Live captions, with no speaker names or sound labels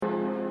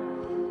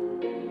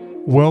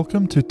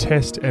Welcome to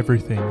Test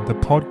Everything, the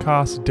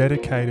podcast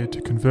dedicated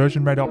to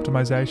conversion rate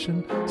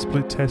optimization,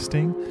 split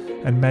testing,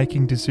 and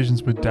making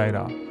decisions with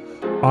data.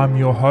 I'm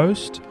your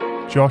host,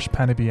 Josh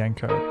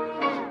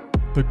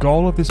Panabianco. The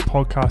goal of this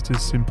podcast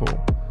is simple: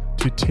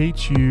 to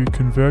teach you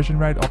conversion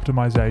rate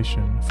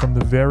optimization from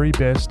the very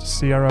best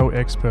CRO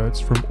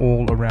experts from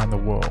all around the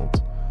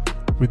world.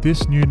 With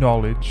this new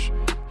knowledge,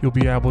 you'll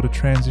be able to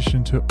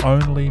transition to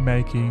only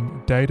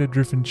making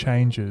data-driven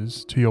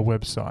changes to your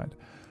website.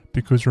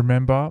 Because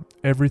remember,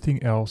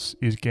 everything else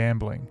is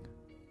gambling.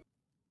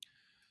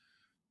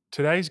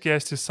 Today's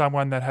guest is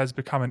someone that has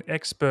become an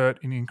expert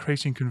in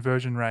increasing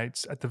conversion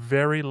rates at the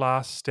very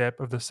last step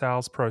of the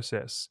sales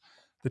process,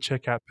 the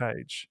checkout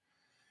page.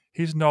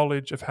 His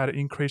knowledge of how to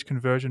increase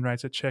conversion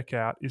rates at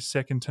checkout is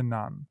second to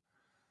none.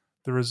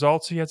 The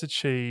results he has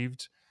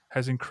achieved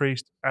has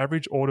increased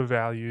average order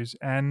values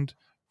and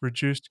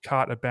reduced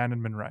cart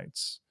abandonment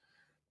rates.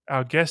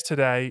 Our guest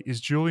today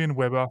is Julian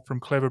Weber from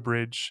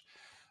Cleverbridge,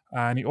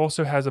 and he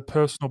also has a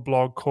personal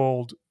blog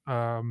called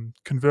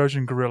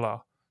Conversion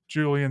Gorilla.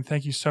 Julian,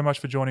 thank you so much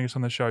for joining us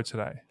on the show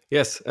today.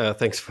 Yes,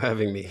 thanks for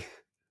having me.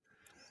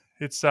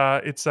 It's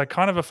a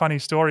kind of a funny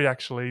story,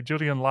 actually.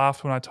 Julian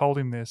laughed when I told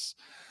him this.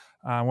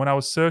 When I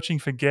was searching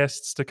for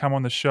guests to come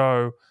on the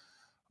show,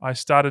 I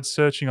started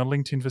searching on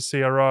LinkedIn for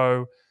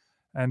CRO,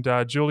 and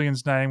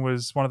Julian's name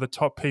was one of the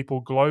top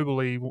people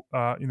globally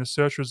in the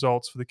search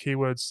results for the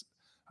keywords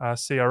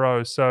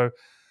CRO. So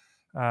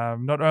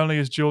not only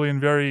is Julian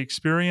very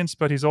experienced,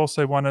 but he's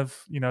also one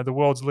of the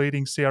world's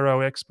leading CRO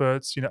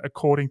experts,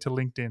 according to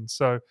LinkedIn.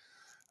 So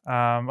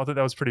I thought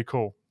that was pretty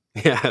cool.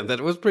 Yeah,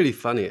 that was pretty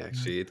funny,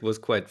 actually. It was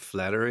quite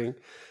flattering.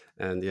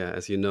 And yeah,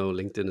 as you know,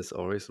 LinkedIn is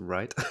always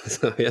right.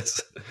 So,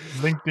 yes.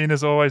 LinkedIn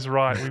is always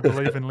right. We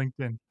believe in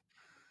LinkedIn.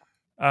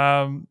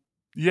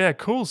 Yeah,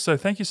 cool. So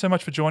thank you so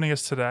much for joining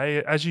us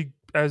today. As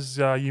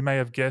you may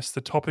have guessed, the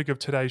topic of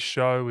today's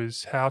show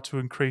is how to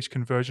increase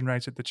conversion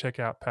rates at the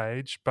checkout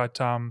page. But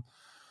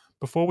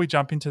before we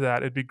jump into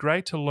that, it'd be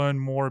great to learn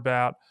more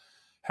about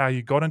how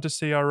you got into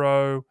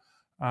CRO,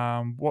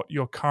 what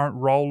your current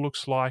role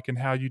looks like, and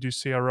how you do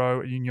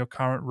CRO in your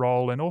current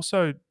role, and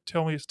also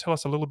tell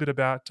us a little bit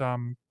about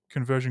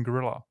Conversion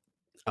Gorilla.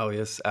 Oh,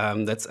 yes.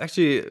 That's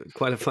actually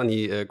quite a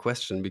funny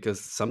question, because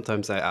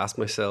sometimes I ask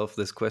myself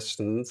these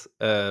questions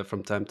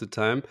from time to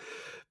time,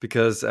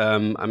 because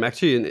I'm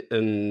actually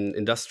an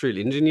industrial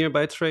engineer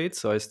by trade.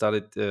 So I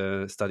studied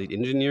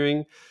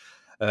engineering.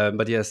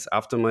 But yes,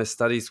 after my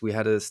studies, we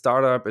had a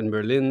startup in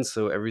Berlin,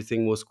 so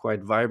everything was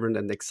quite vibrant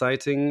and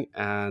exciting.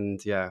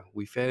 And yeah,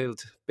 we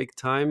failed big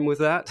time with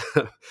that.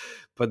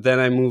 But then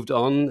I moved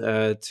on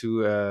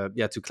to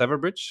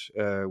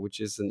Cleverbridge, which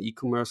is an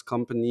e-commerce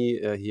company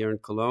here in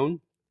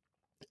Cologne.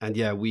 And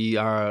yeah, we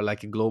are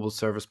like a global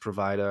service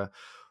provider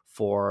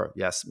for,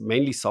 yes,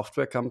 mainly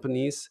software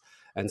companies.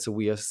 And so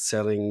we are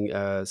selling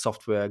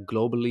software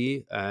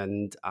globally,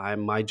 and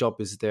my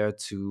job is there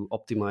to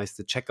optimize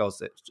the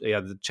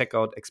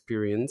checkout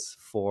experience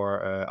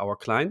for our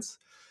clients,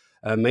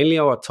 mainly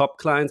our top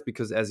clients,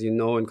 because as you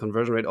know, in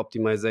conversion rate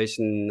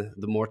optimization,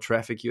 the more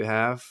traffic you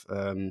have,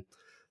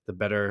 the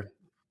better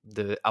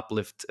the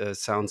uplift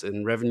sounds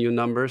in revenue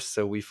numbers.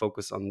 So we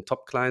focus on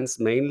top clients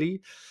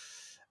mainly.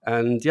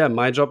 And yeah,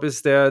 my job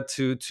is there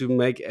to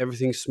make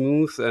everything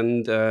smooth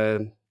and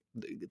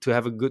to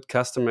have a good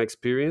customer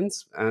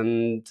experience.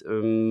 And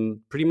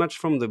pretty much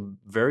from the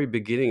very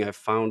beginning, I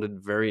found it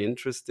very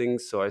interesting.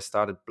 So I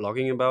started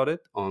blogging about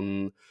it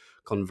on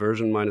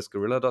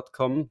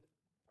conversion-gorilla.com.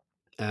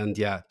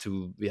 And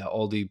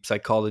all the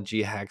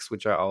psychology hacks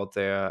which are out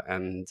there,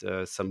 and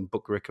some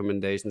book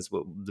recommendations.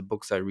 Well, the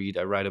books I read,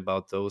 I write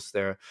about those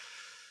there.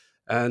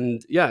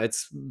 And yeah,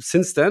 it's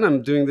since then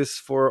I'm doing this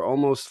for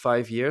almost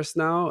 5 years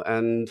now,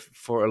 and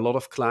for a lot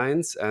of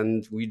clients,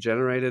 and we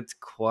generated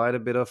quite a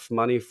bit of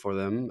money for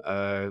them,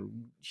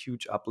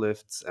 huge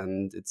uplifts.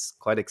 And it's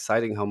quite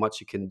exciting how much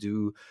you can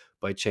do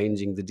by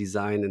changing the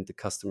design and the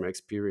customer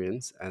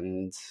experience.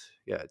 And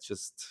yeah, it's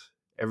just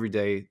every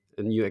day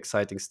a new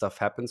exciting stuff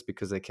happens,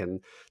 because I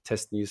can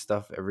test new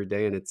stuff every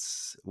day, and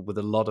it's with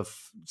a lot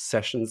of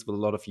sessions with a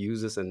lot of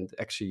users and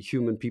actually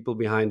human people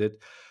behind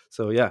it.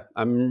 So yeah,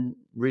 I'm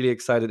really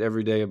excited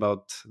every day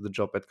about the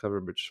job at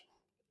Cleverbridge.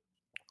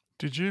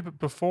 Did you,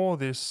 before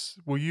this,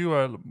 were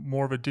you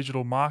more of a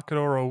digital marketer,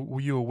 or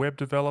were you a web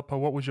developer?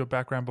 What was your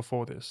background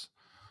before this?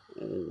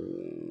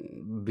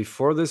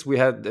 Before this, we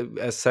had,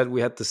 as said,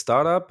 we had the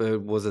startup.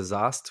 It was a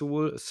SaaS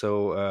tool.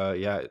 So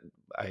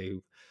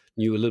I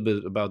knew a little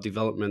bit about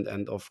development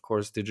and of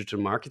course digital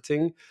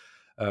marketing.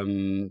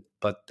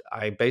 But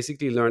I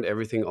basically learned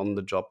everything on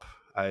the job.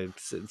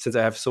 Since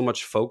I have so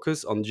much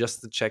focus on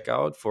just the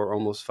checkout for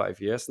almost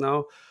 5 years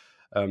now.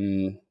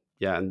 And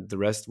the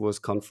rest was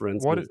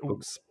conferences,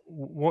 books.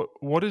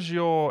 What does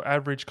your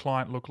average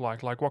client look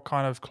like? Like, what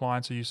kind of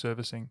clients are you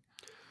servicing?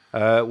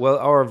 Well,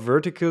 our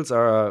verticals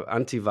are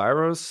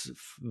antivirus,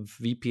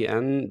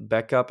 VPN,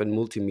 backup, and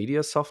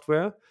multimedia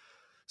software.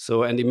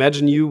 So, and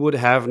imagine you would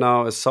have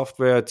now a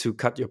software to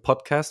cut your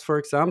podcast, for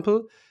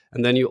example.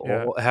 And then you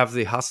Yeah. all have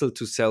the hustle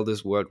to sell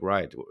this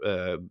worldwide,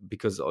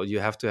 because you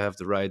have to have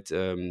the right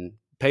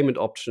payment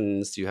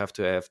options, you have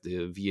to have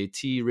the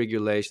VAT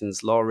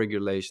regulations, law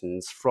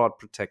regulations, fraud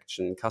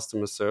protection,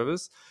 customer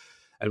service,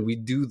 and we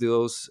do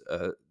those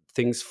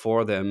things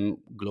for them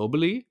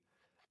globally.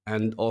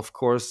 And of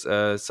course,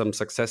 some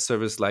success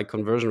service like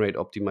conversion rate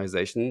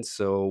optimization.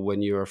 So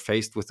when you're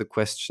faced with the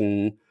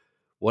question,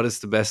 what is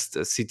the best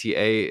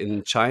CTA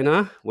in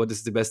China? What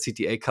is the best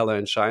CTA color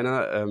in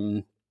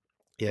China?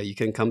 Yeah, you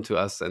can come to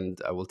us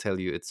and I will tell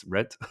you it's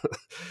red.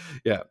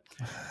 Yeah.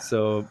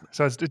 So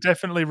So it's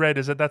definitely red.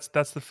 Is it? That's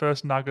the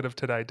first nugget of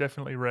today.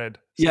 Definitely red.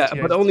 yeah,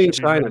 but CTAs only in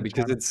should be red China in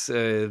because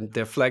China. it's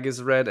their flag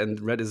is red and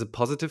red is a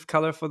positive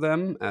color for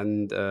them.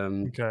 And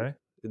Okay.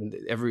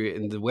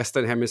 in the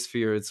Western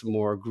Hemisphere, it's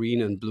more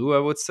green and blue, I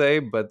would say.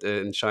 But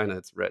in China,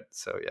 it's red.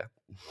 So yeah.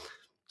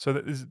 So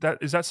is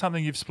that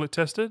something you've split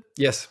tested?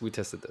 Yes, we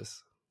tested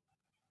this.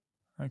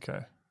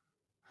 Okay,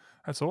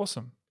 that's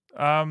awesome.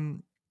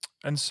 Um,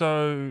 and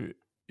so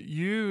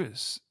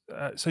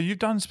you've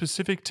done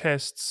specific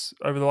tests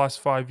over the last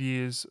 5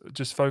 years,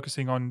 just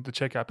focusing on the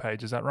checkout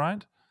page. Is that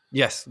right?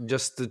 Yes,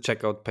 just the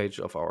checkout page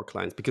of our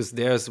clients, because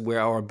there's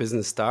where our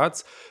business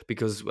starts,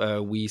 because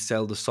we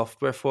sell the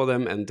software for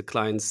them and the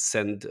clients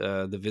send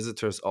the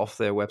visitors off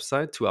their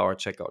website to our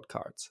checkout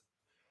cards.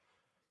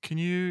 Can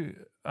you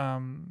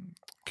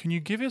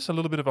give us a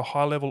little bit of a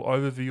high level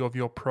overview of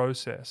your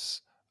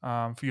process,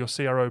 for your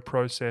CRO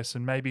process,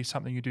 and maybe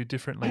something you do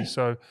differently?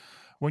 So,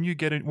 when you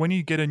get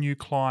a new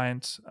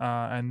client,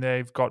 and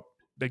they've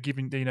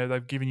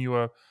given you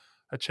a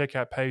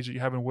checkout page that you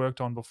haven't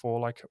worked on before,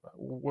 like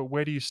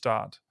where do you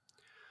start?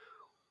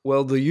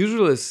 Well, the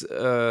usual is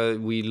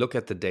we look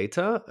at the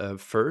data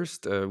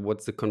first.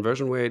 What's the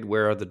conversion rate?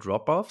 Where are the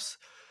drop offs?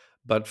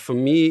 But for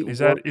me, Is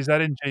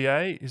that in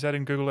GA? Is that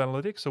in Google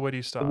Analytics, or where do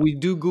you start? we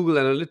do Google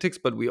Analytics,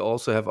 but we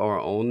also have our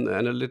own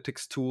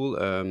analytics tool,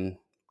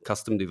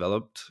 custom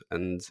developed.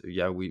 And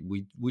yeah,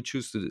 we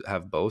choose to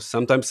have both.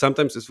 Sometimes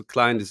if a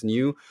client is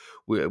new,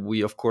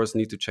 we of course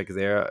need to check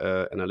their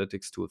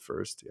analytics tool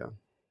first. Yeah.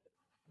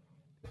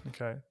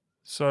 Okay.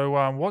 So,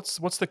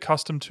 what's the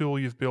custom tool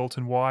you've built,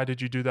 and why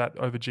did you do that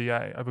over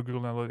GA, over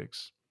Google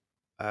Analytics?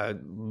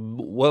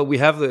 Well, we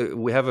have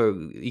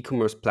a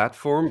e-commerce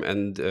platform,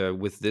 and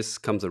with this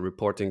comes a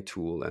reporting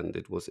tool, and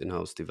it was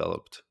in-house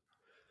developed.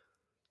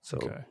 So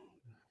Okay.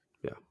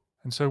 yeah.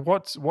 And so,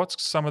 what's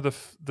some of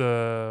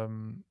the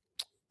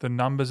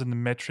numbers and the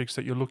metrics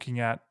that you're looking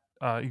at?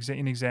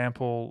 In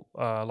example,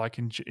 like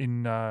in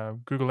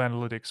Google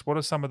Analytics, what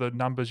are some of the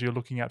numbers you're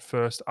looking at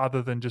first,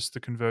 other than just the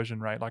conversion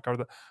rate? Like, are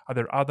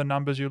there other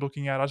numbers you're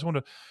looking at? I just want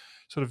to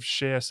sort of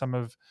share some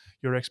of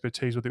your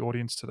expertise with the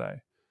audience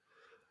today.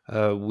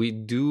 We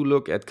do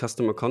look at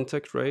customer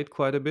contact rate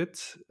quite a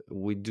bit.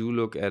 We do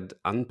look at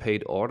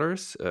unpaid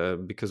orders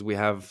because we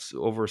have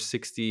over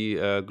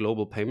 60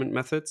 global payment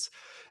methods,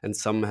 and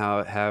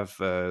somehow have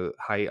a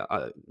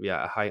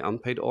high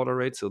unpaid order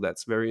rate. So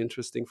that's very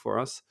interesting for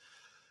us.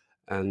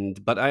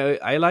 And but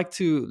I like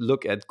to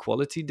look at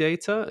quality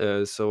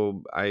data.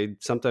 So I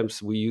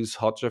sometimes we use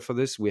Hotjar for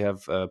this. We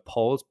have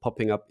polls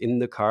popping up in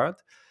the card,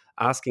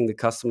 asking the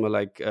customer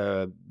like,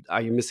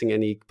 are you missing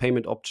any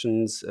payment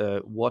options?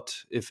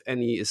 What, if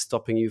any, is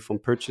stopping you from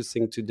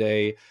purchasing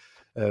today?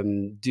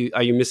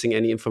 Are you missing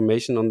any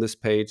information on this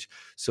page?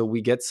 So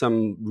we get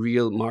some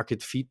real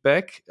market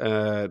feedback,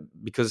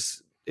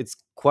 because it's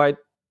quite,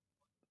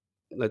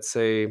 let's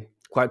say,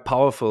 quite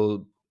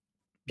powerful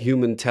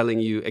human telling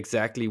you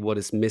exactly what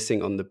is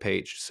missing on the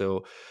page.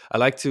 So I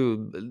like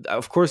to,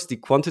 of course, the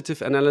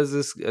quantitative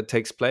analysis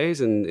takes place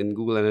in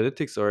Google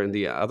Analytics or in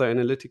the other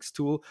analytics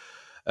tool.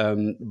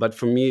 But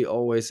for me,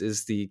 always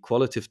is the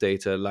qualitative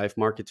data, live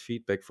market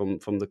feedback from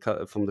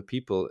the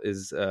people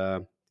is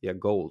yeah,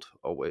 gold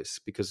always,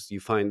 because you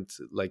find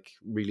like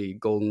really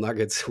golden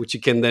nuggets which you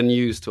can then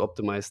use to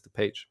optimize the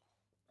page.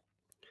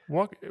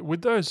 What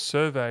with those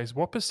surveys,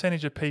 what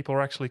percentage of people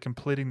are actually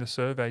completing the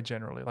survey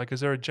generally? Like, is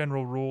there a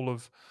general rule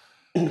of?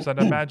 Because I'd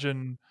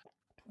imagine,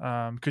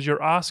 because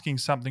you're asking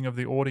something of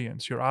the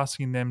audience, you're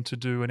asking them to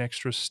do an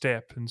extra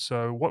step, and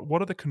so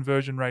what are the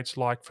conversion rates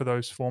like for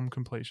those form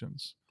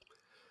completions?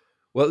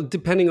 Well,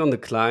 depending on the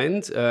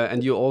client,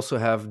 and you also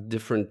have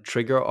different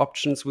trigger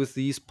options with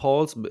these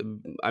polls.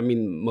 I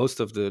mean, most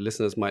of the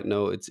listeners might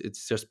know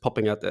it's just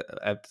popping out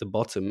at the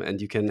bottom,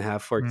 and you can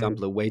have, for Mm.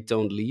 example, a wait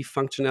don't leave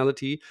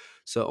functionality.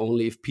 So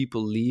only if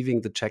people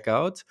leaving the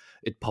checkout,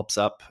 it pops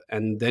up,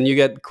 and then you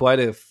get quite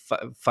a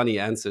funny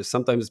answer.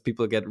 Sometimes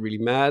people get really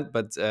mad,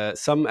 but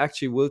some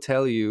actually will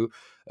tell you.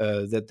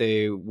 That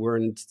they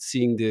weren't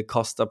seeing the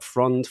cost up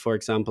front. For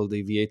example,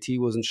 the VAT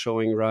wasn't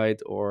showing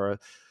right, or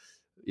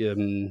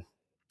um,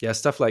 yeah,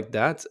 stuff like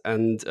that.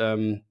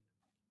 And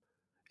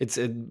it's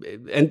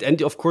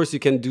and of course you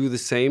can do the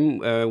same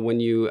when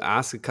you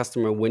ask a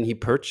customer when he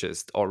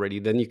purchased already.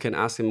 Then you can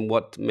ask him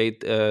what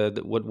made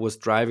what was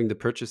driving the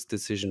purchase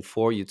decision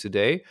for you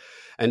today,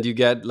 and you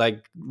get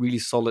like really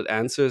solid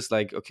answers.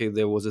 Like, okay,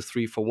 there was a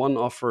 3-for-1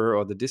 offer,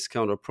 or the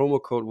discount or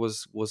promo code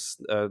was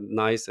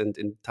nice and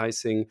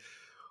enticing,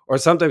 or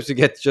sometimes you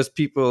get just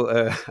people.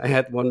 I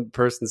had one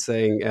person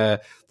saying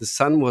the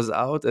sun was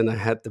out and I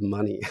had the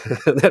money.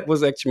 That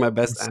was actually my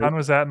The best sun answer.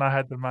 was out and I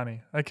had the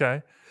money.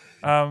 Okay.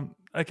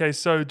 Okay,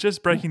 so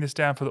just breaking this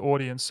down for the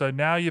audience. So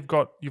now you've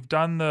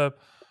done the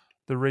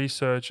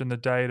research and the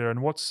data,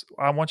 and once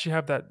you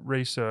have that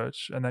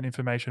research and that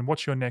information,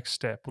 what's your next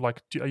step?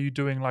 Like, are you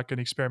doing like an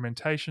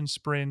experimentation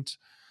sprint?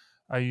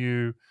 Are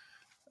you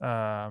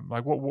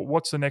like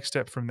what's the next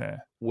step from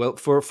there? Well,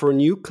 for a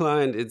new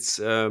client, it's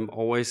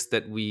always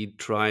that we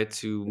try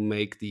to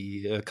make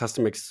the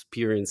customer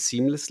experience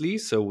seamlessly.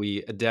 So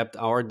we adapt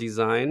our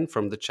design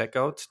from the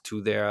checkout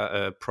to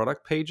their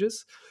product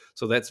pages.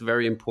 So that's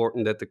very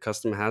important that the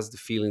customer has the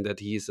feeling that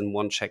he is in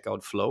one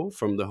checkout flow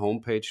from the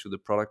homepage to the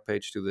product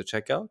page to the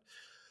checkout.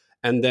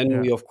 And then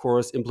Yeah, we, of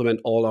course,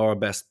 implement all our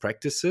best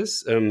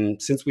practices.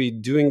 Since we're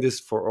doing this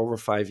for over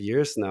 5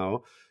 years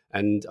now,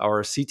 and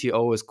our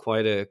CTO is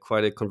quite a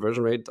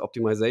conversion rate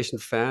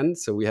optimization fan,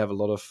 so we have a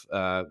lot of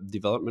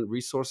development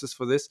resources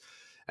for this.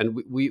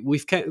 And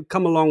we've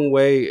come a long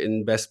way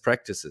in best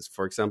practices.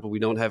 For example, we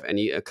don't have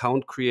any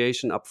account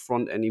creation up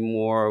front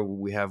anymore.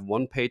 We have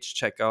one page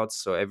checkouts,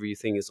 so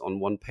everything is on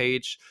one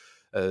page.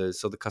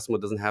 So the customer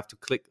doesn't have to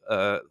click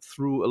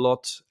through a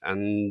lot.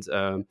 And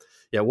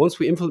yeah, once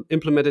we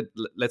implemented,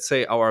 let's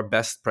say, our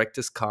best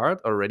practice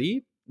card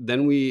already,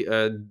 then we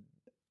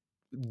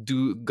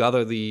do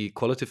gather the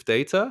qualitative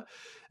data,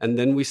 and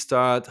then we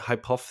start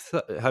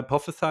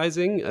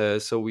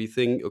hypothesizing. So we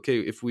think, okay,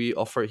 if we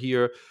offer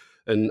here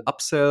an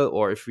upsell,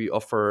 or if we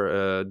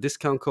offer a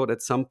discount code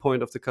at some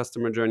point of the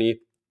customer journey,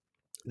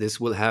 this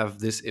will have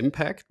this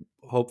impact,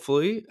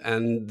 hopefully.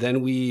 And then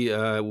we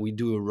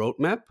do a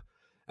roadmap,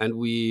 and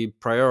we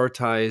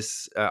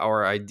prioritize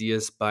our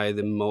ideas by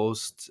the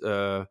most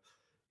how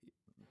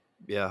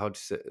to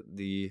say,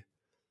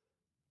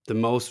 the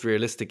most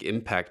realistic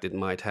impact it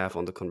might have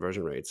on the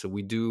conversion rate. So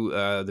we do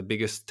the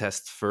biggest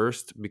tests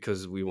first,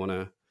 because we want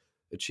to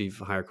achieve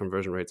higher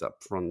conversion rates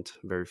up front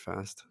very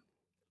fast.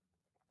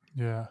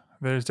 yeah.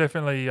 There's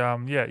definitely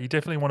you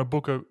definitely want to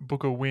book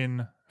a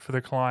win for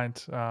the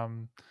client Yeah.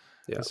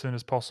 as soon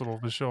as possible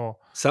for sure.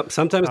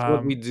 Sometimes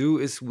what we Um, do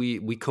is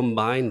we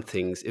combine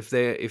things. If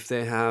they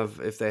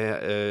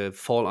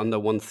fall under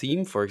one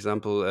theme, for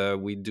example,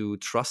 we do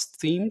trust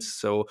themes.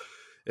 So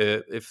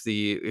if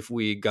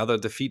we gather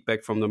the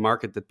feedback from the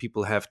market that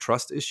people have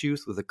trust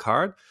issues with the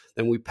card,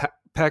 then we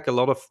pack a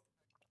lot of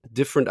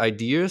different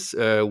ideas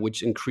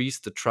which increase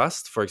the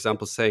trust. For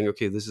example, saying,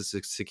 okay, this is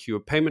a secure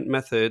payment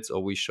methods,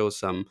 or we show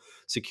some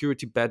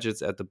security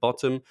badges at the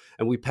bottom,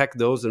 and we pack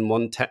those in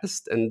one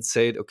test and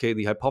say, okay,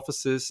 the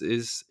hypothesis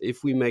is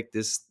if we make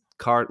this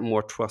card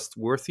more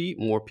trustworthy,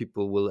 more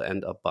people will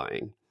end up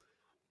buying.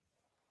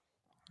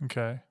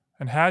 okay.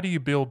 And how do you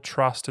build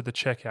trust at the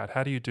checkout?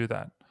 How do you do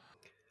that?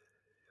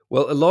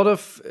 Well, a lot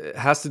of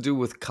has to do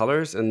with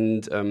colors.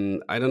 And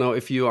I don't know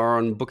if you are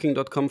on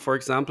booking.com, for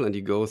example, and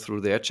you go through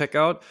their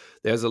checkout,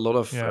 there's a lot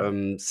of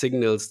Yeah.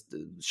 signals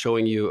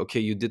showing you, okay,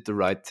 you did the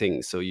right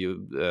thing. So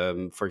you,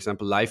 for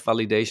example, live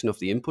validation of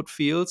the input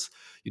fields,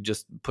 you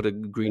just put a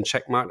green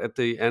check mark at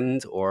the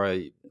end, or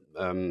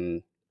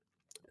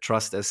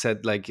trust, as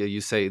said, like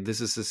you say,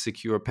 this is a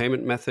secure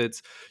payment method.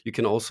 You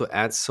can also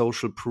add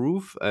social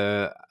proof.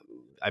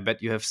 I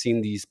bet you have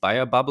seen these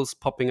buyer bubbles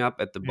popping up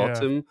at the Yeah.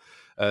 bottom.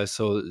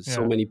 So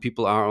Yeah. many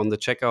people are on the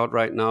checkout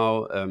right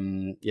now.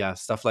 Yeah,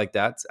 stuff like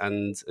that,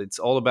 and it's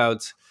all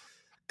about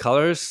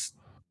colors,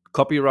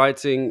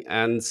 copywriting,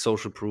 and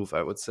social proof,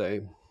 I would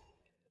say.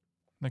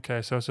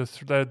 Okay. So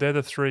they're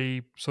the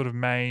three sort of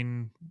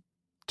main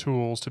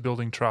tools to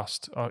building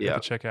trust at Yeah,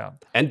 the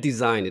checkout. and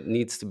design. It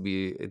needs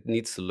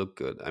to look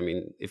good. I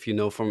mean, if you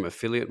know from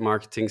affiliate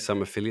marketing,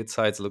 some affiliate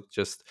sites look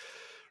just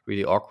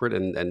really awkward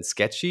and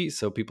sketchy,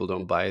 so people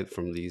don't buy it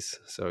from these.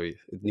 So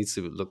it needs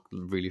to look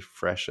really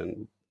fresh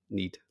and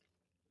neat.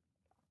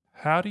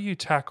 How do you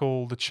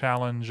tackle the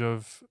challenge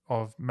of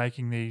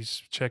making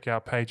these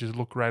checkout pages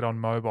look great on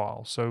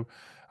mobile? So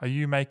are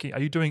you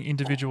doing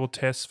individual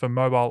tests for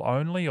mobile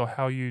only, or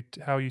how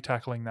are you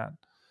tackling that?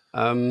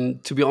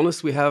 To be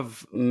honest, we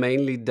have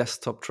mainly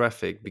desktop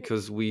traffic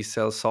because we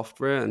sell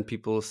software, and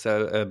people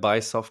buy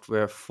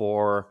software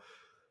for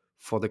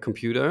the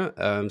computer.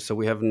 So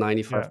we have Yeah.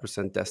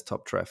 95%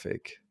 desktop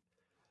traffic.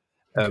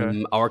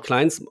 Okay. Our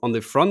clients on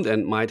the front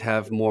end might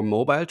have more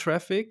mobile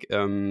traffic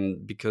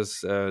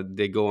because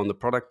they go on the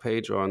product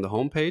page or on the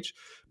home page.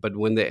 But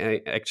when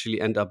they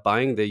actually end up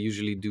buying, they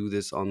usually do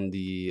this on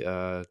the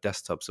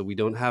desktop. So we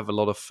don't have a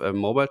lot of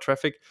mobile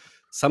traffic.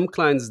 Some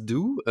clients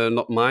do,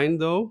 not mine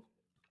though.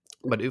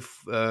 But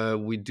if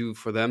we do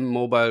for them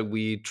mobile,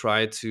 we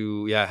try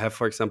to have,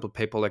 for example,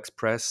 PayPal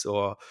Express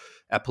or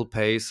Apple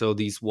Pay. So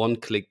these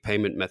one-click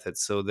payment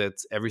methods, so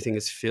that everything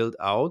is filled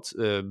out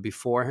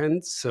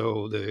beforehand.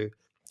 So the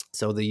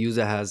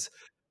user has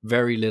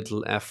very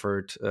little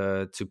effort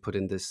to put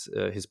in this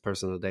his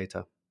personal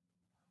data.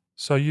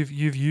 So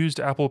you've used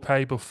Apple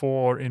Pay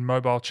before in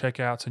mobile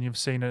checkouts, and you've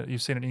seen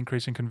an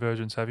increase in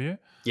conversions, have you?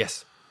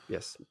 Yes,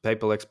 yes.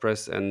 PayPal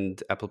Express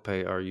and Apple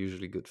Pay are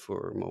usually good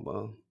for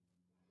mobile.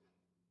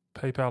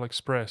 PayPal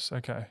Express.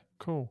 Okay,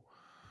 Cool.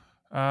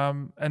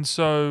 And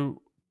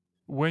so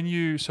then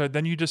you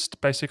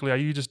just basically, are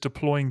you just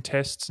deploying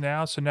tests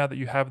now? So now that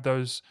you have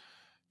those,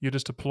 you're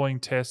just deploying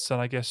tests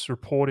and I guess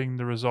reporting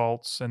the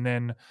results, and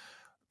then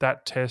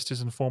that test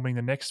is informing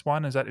the next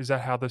one. Is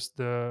that how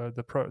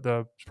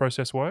the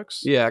process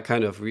works? Yeah,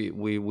 kind of.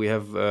 We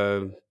have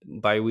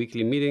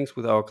bi-weekly meetings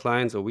with our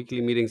clients or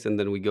weekly meetings, and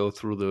then we go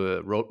through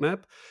the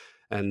roadmap.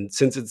 And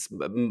since it's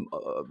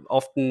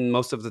often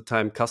most of the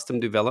time custom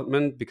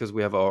development because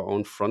we have our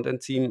own front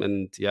end team,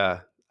 and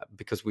yeah,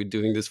 because we're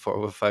doing this for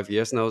over 5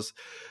 years now,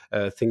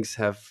 things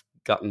have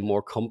gotten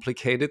more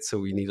complicated. So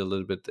we need a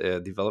little bit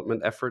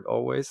development effort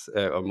always,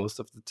 or most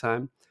of the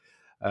time.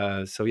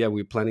 So yeah,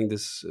 we're planning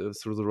this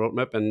through the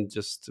roadmap and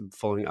just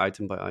following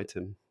item by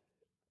item.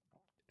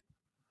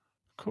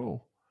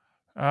 Cool.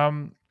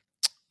 Um,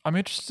 I'm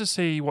interested to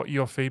see what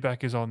your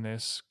feedback is on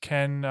this.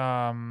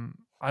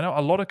 I know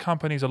a lot of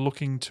companies are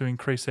looking to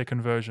increase their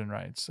conversion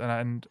rates,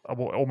 and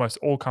well, almost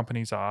all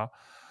companies are.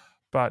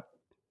 But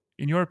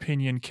in your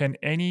opinion, can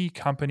any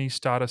company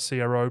start a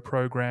CRO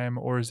program,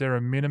 or is there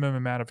a minimum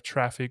amount of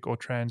traffic or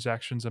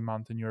transactions a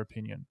month? In your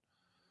opinion?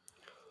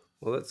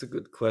 Well, that's a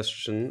good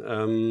question.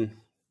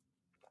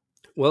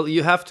 Well,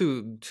 you have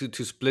to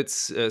split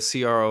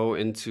CRO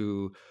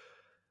into,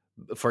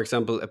 for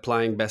example,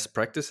 applying best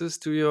practices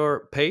to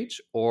your page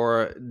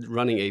or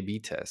running A/B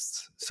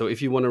tests. So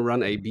if you want to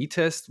run A/B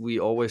test, we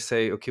always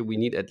say, okay, we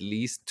need at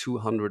least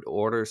 200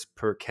 orders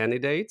per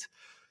candidate.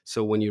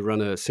 So when you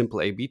run a simple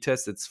A/B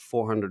test, it's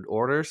 400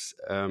 orders.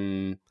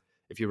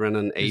 If you run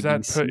an Is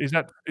that per,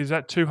 ABC is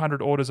that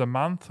 200 orders a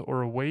month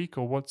or a week,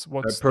 or what's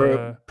per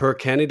the per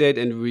candidate,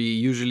 and we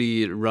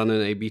usually run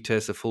an A/B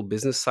test a full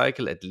business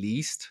cycle at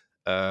least.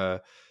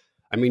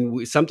 I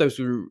mean, sometimes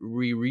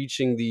we're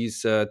reaching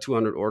these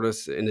 200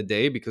 orders in a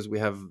day because we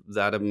have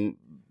that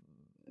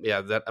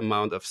that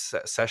amount of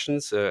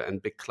sessions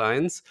and big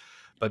clients,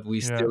 but we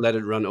yeah? still let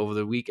it run over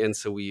the weekend,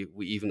 so we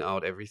even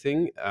out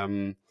everything.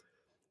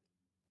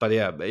 But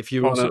yeah, if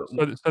you Oh, want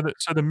so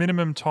to, the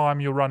minimum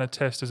time you'll run a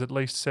test is at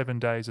least 7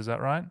 days. Is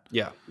that right?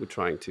 yeah, we're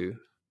trying to.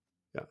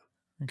 Yeah,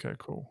 Okay,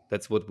 cool.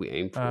 that's what we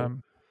aim for.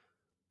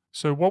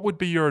 So, what would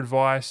be your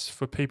advice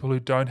for people who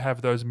don't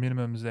have those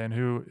minimums? Then,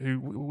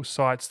 who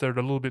sites that are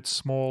a little bit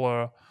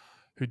smaller,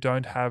 who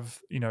don't have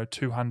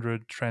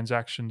 200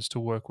 transactions to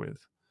work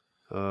with?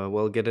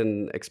 Well, get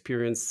an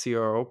experienced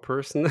CRO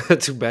person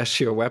to bash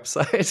your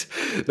website.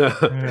 No,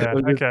 Yeah.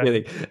 I'm just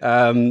Okay.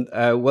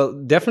 kidding. Well,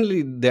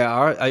 definitely there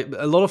are.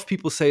 A lot of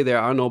people say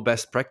there are no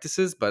best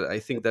practices, but I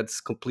think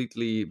that's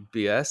completely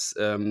BS.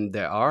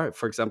 There are,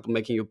 for example,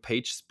 making your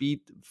page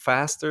speed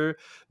faster,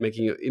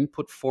 making your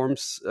input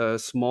forms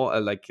small,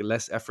 like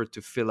less effort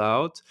to fill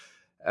out.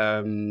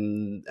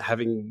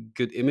 Having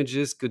good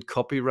images, good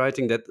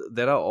copywriting,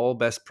 that are all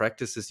best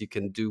practices you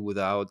can do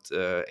without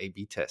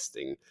A/B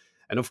testing.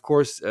 And of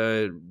course,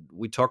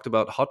 we talked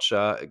about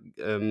Hotjar,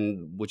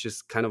 which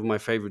is kind of my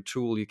favorite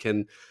tool. You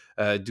can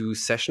do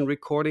session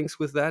recordings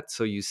with that.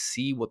 So you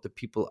see what the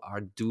people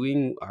are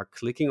doing, are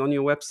clicking on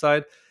your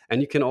website.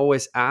 And you can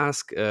always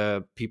ask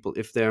people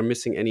if they're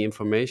missing any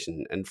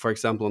information. And for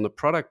example, on the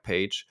product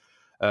page,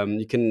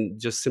 you can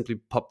just simply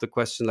pop the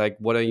question like,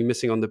 what are you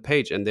missing on the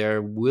page? And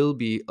there will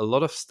be a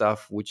lot of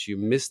stuff which you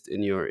missed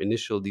in your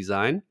initial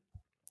design.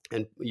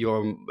 And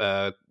your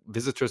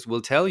visitors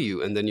will tell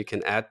you, and then you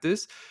can add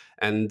this,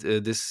 and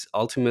this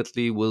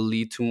ultimately will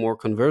lead to more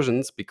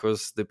conversions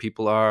because the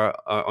people are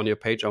on your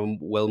page are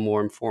well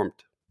more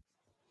informed.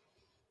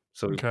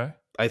 So Okay.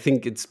 I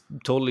think it's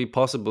totally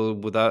possible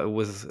with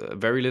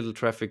very little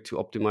traffic to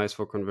optimize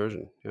for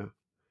conversion. Yeah.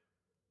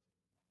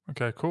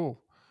 Okay.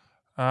 Cool.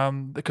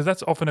 Because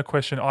that's often a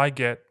question I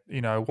get.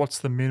 What's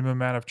the minimum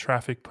amount of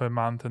traffic per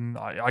month? And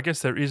I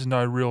guess there is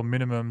no real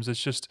minimums.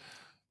 It's just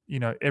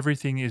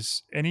everything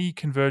is, any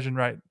conversion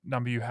rate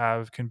number you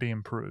have can be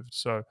improved.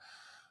 So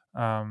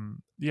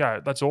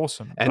yeah, that's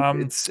awesome.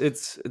 And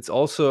it's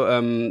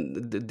also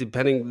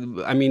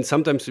depending. I mean,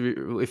 sometimes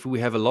if we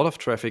have a lot of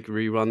traffic,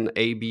 we run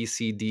A, B,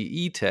 C, D,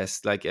 E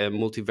tests, like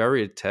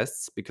multivariate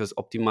tests, because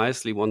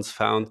Optimizely once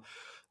found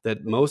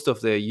that most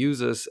of their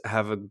users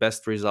have a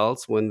best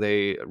results when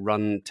they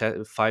run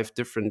 5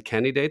 different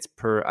candidates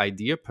per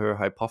idea, per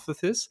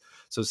hypothesis.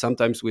 So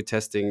sometimes we're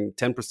testing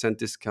 10%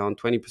 discount,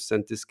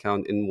 20%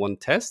 discount in one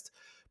test.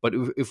 But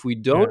if we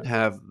Yeah. don't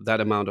have that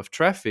amount of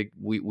traffic,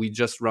 we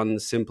just run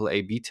simple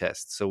A/B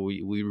tests. So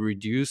we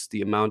reduce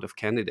the amount of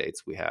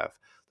candidates we have.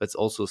 That's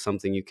also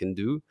something you can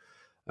do.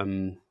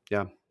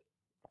 Yeah.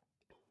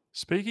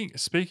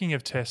 Speaking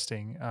of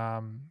testing,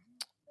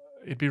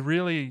 it'd be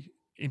really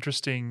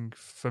interesting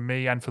for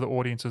me and for the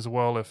audience as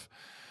well if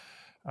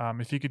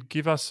you could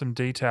give us some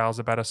details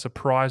about a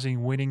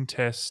surprising winning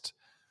test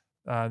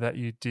that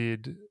you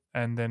did,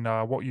 and then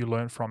what you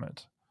learned from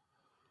it.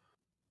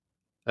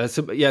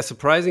 So yeah,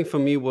 surprising for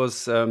me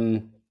was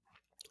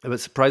a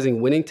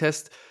surprising winning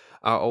test.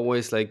 are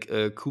always like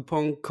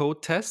coupon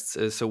code tests.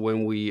 So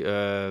when we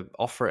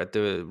offer at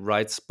the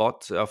right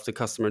spot of the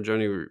customer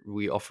journey,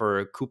 we offer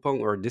a coupon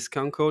or a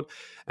discount code,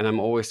 and I'm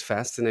always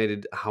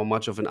fascinated how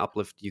much of an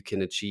uplift you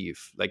can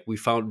achieve. Like we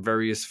found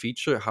various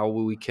feature how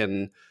we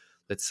can,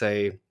 let's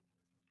say,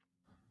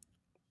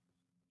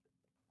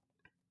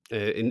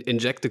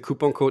 inject the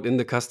coupon code in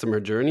the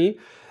customer journey,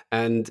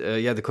 and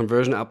yeah, the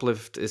conversion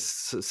uplift is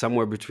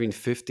somewhere between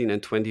 15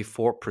 and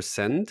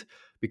 24%,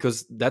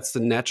 because that's the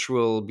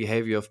natural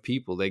behavior of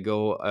people. They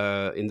go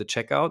in the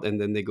checkout,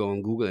 and then they go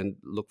on Google and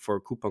look for a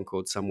coupon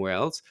code somewhere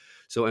else.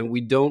 So, and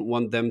we don't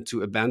want them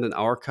to abandon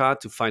our cart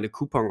to find a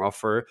coupon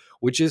offer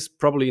which is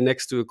probably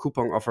next to a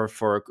coupon offer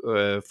for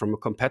from a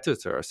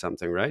competitor or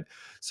something, right?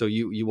 So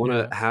you want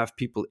to have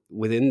people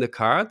within the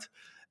cart,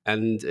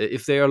 and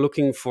if they are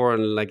looking for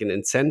like an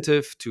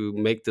incentive to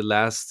make the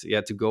last,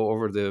 to go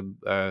over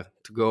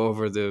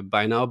the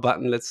buy now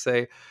button, let's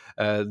say,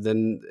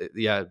 then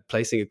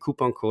placing a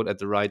coupon code at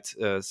the right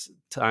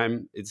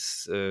time,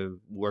 it's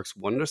works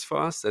wonders for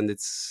us, and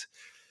it's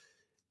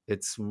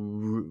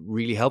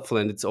really helpful,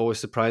 and it's always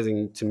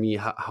surprising to me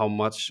how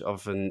much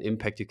of an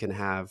impact you can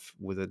have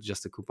with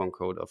just a coupon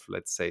code of,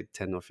 let's say,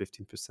 10 or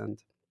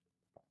 15%.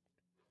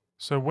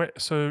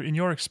 So in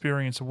your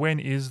experience, when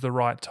is the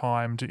right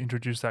time to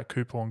introduce that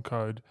coupon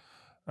code?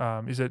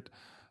 Is it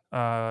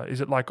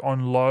like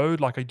on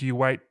load? Like, do you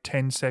wait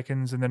 10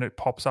 seconds and then it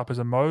pops up as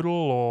a modal,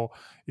 or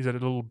is it a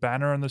little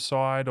banner on the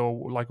side,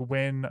 or like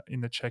when in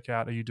the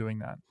checkout are you doing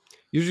that?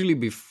 Usually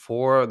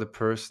before the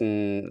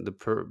person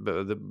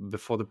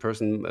before the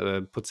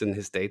person puts in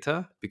his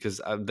data,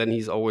 because then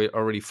he's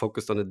already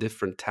focused on a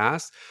different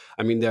task.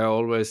 I mean, there are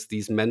always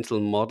these mental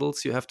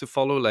models you have to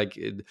follow. Like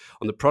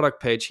on the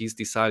product page, he's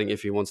deciding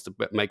if he wants to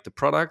make the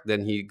product.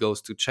 Then he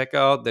goes to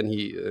checkout. Then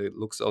he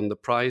looks on the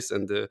price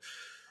and the,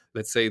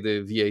 let's say,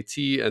 the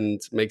VAT, and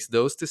makes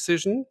those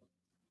decisions.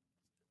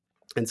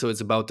 And so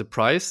it's about the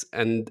price,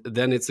 and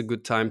then it's a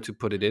good time to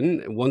put it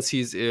in. Once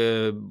he's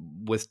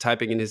with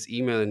typing in his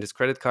email and his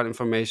credit card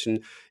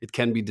information, it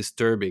can be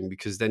disturbing,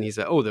 because then he's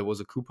like, oh, there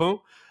was a coupon,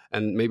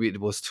 and maybe it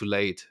was too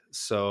late.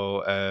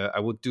 So I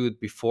would do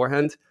it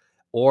beforehand,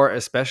 or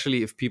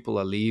especially if people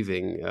are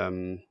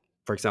leaving,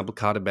 for example,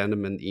 cart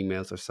abandonment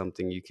emails or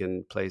something, you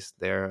can place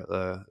there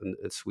a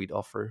sweet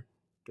offer.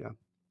 Yeah.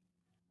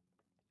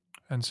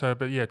 And so,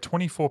 but yeah,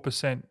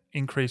 24%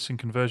 increase in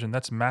conversion.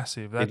 That's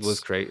massive. It was That's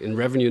great. In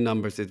revenue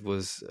numbers, it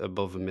was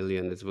above 1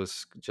 million. It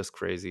was just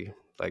crazy.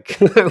 Like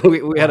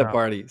we had a wow.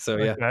 party. So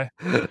yeah.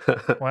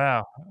 Okay.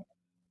 Wow.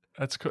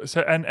 That's cool.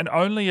 So, and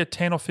only a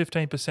 10 or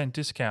 15%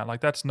 discount. Like,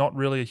 that's not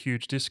really a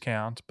huge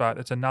discount, but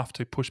it's enough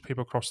to push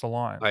people across the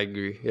line. I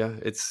agree. Yeah,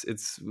 it's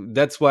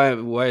that's why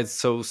it's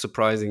so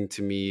surprising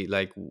to me,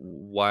 like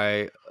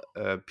why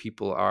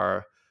people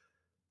are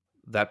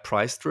that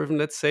price driven,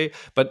 let's say.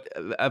 But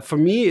for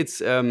me,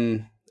 it's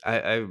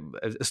I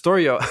a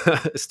story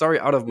a story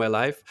out of my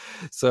life.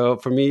 So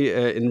for me,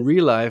 in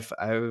real life,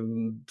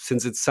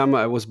 since it's summer,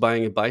 I was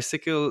buying a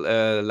bicycle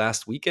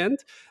last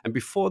weekend, and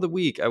before the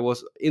week, I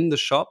was in the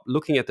shop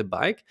looking at the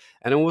bike,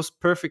 and I was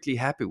perfectly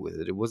happy with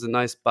it. It was a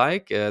nice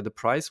bike. The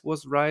price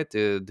was right.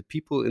 The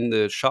people in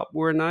the shop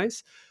were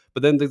nice.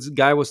 But then this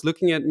guy was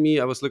looking at me.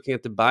 I was looking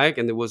at the bike,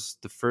 and it was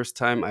the first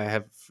time I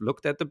have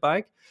looked at the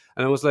bike.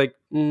 And I was like,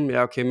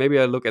 yeah, okay, maybe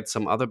I look at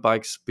some other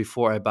bikes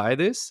before I buy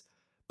this.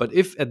 But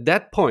if at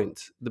that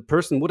point the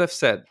person would have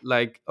said,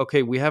 like,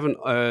 okay, we have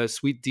a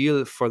sweet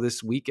deal for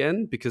this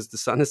weekend because the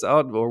sun is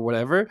out or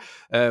whatever,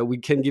 we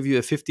can give you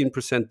a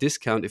 15%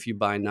 discount if you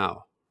buy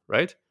now,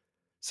 right?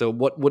 So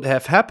what would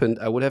have happened?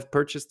 I would have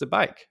purchased the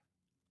bike.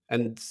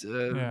 And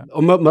Yeah.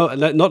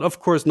 not, of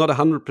course, not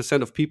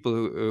 100% of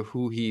people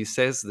who he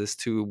says this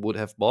to would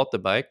have bought the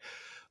bike,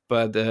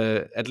 but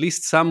at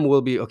least some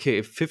will be okay.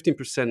 If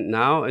 15%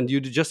 now, and you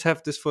just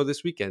have this for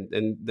this weekend,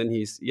 and then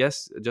he's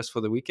yes, just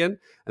for the weekend,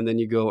 and then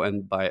you go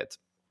and buy it.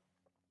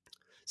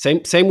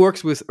 Same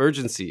works with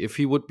urgency. If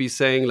he would be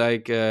saying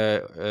like,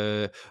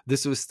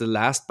 this is the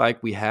last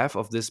bike we have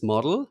of this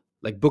model,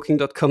 like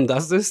Booking.com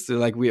does this, so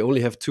like we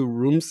only have 2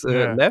 rooms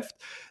Yeah. left,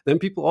 then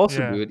people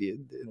also Yeah. do it.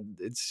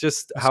 It's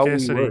just A how we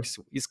scarcity. work.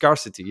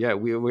 Scarcity. Yeah,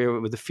 we're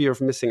with the fear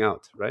of missing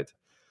out, right?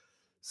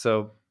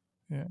 So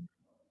Yeah.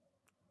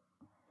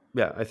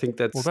 yeah, I think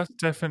Well, that's that's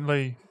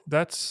definitely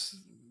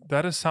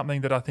that is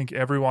something that I think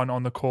everyone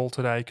on the call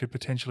today could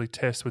potentially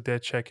test with their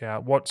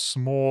checkout. What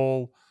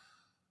small,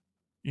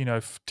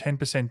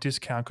 10%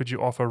 discount could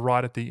you offer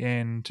right at the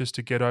end just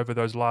to get over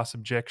those last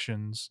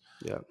objections?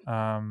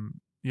 yeah.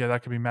 Yeah,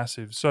 that could be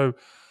massive. So,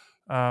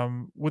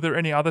 were there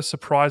any other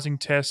surprising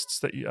tests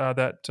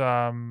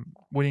that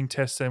winning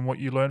tests and what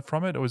you learned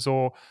from it,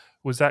 or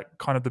was that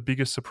kind of the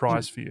biggest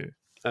surprise for you?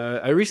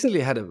 I recently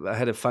had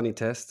a funny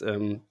test.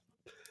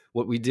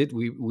 What we did,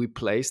 we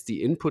placed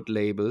the input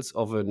labels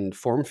of a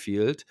form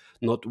field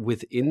not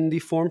within the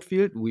form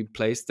field. We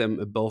placed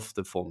them above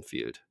the form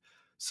field.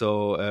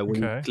 So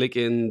when you Okay. click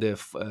in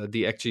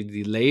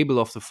the label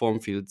of the form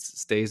field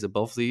stays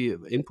above the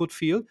input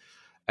field,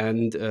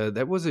 and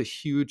that was a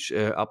huge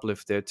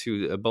uplift there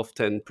too, above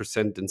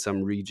 10% in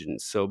some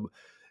regions. So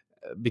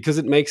because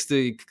it makes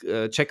the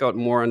checkout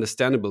more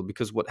understandable.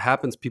 Because what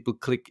happens, people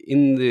click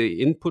in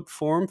the input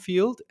form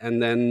field,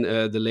 and then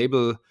the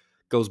label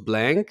goes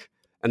blank,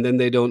 and then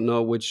they don't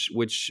know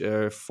which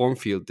form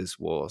field this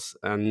was.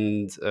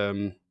 And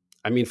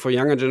I mean, for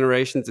younger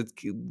generations, it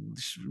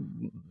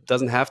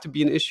doesn't have to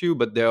be an issue,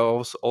 but there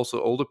are also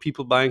older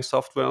people buying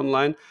software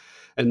online,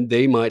 and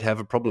they might have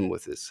a problem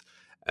with this.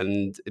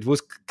 And it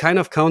was kind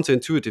of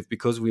counterintuitive,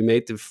 because we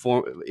made the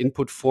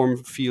input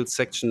form field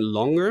section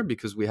longer,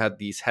 because we had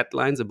these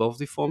headlines above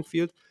the form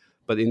field.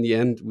 But in the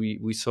end,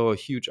 we saw a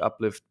huge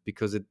uplift,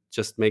 because it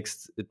just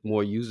makes it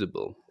more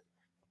usable.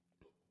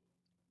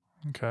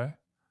 Okay.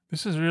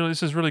 This is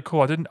really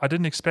cool. I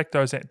didn't expect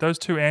those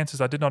two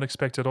answers. I did not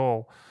expect at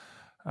all.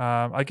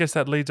 I guess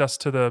that leads us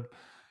to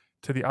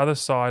the other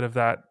side of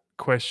that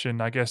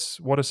question. I guess,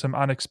 what are some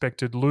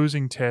unexpected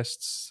losing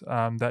tests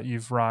that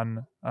you've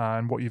run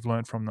and what you've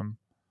learned from them?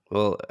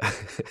 Well,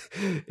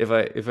 if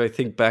I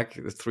think back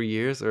 3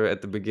 years, or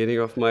at the beginning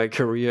of my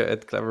career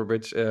at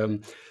Cleverbridge,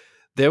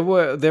 there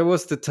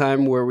was the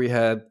time where we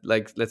had,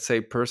 like, let's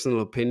say,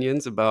 personal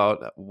opinions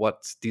about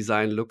what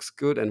design looks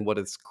good and what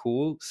is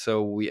cool.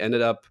 So we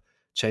ended up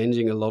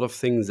changing a lot of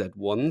things at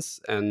once.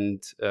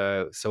 And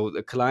so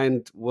the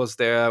client was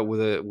there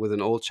with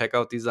an old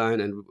checkout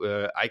design, and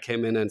I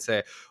came in and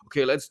say,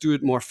 okay, let's do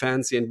it more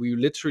fancy. And we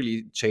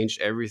literally changed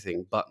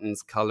everything: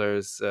 buttons,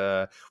 colors.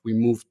 We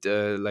moved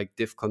like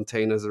div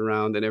containers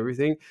around and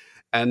everything.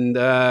 And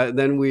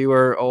then we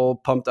were all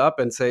pumped up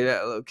and say,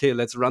 okay,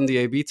 let's run the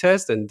A/B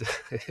test. And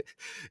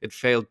it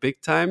failed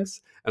big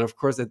times. And of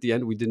course, at the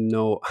end, we didn't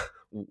know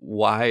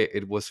why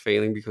it was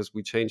failing, because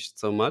we changed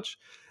so much.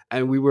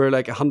 And we were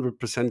like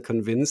 100%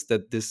 convinced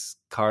that this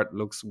card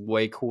looks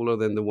way cooler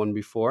than the one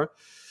before.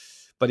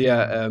 But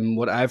yeah,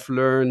 what I've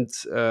learned,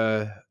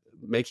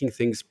 making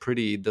things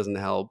pretty doesn't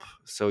help.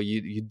 So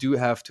you do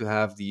have to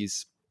have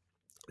these,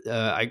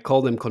 I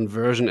call them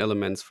conversion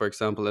elements. For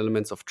example,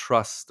 elements of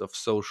trust, of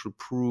social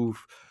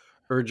proof,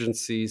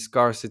 urgency,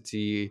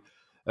 scarcity.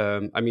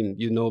 I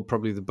mean,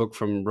 probably the book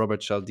from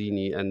Robert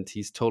Cialdini, and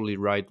he's totally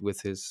right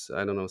with his,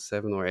 I don't know,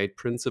 7 or 8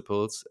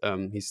 principles.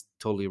 He's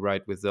totally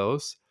right with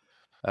those.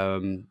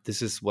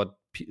 This is what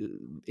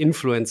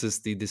influences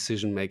the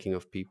decision making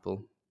of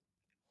people.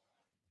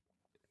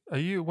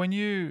 When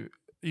you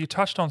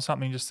touched on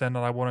something just then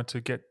that I wanted to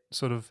get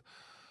sort of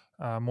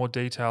more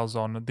details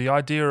on, the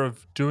idea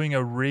of doing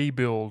a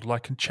rebuild,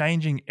 like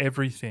changing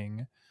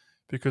everything,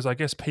 because I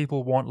guess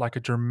people want like a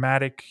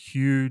dramatic,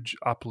 huge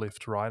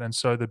uplift, right? And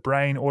so the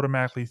brain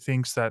automatically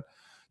thinks that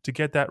to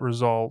get that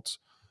result,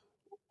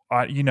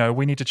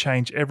 we need to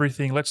change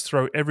everything. Let's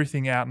throw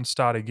everything out and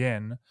start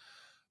again.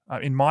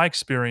 In my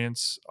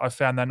experience, I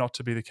found that not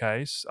to be the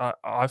case.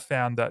 I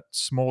found that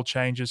small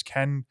changes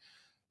can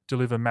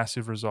deliver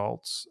massive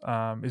results.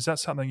 Is that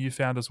something you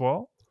found as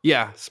well?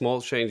 Yeah, small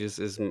changes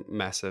is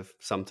massive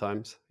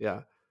sometimes.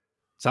 Yeah.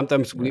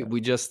 Sometimes we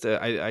just,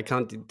 I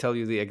can't tell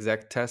you the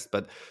exact test,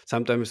 but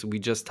sometimes we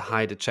just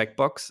hide a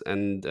checkbox.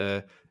 And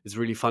it's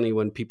really funny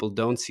when people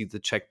don't see the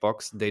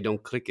checkbox, they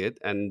don't click it.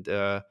 And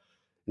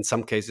in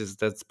some cases,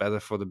 that's better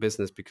for the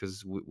business,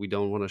 because we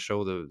don't want to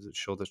show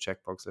the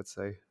checkbox, let's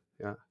say.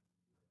 Yeah.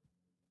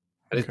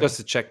 And it's just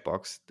a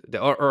checkbox,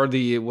 or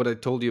the what I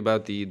told you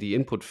about the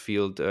input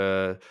field,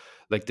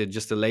 like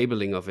just the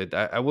labeling of it.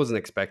 I wasn't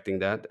expecting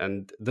that.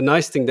 And the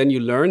nice thing, then you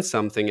learn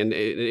something, and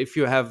if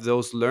you have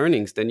those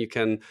learnings, then you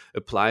can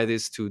apply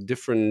this to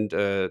different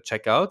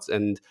checkouts.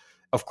 And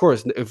of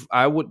course, if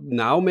I would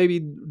now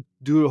maybe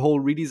do a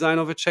whole redesign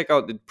of a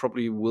checkout, it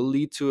probably will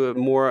lead to a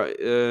more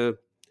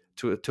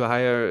to a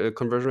higher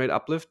conversion rate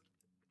uplift.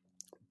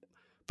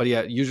 But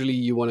yeah, usually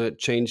you want to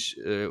change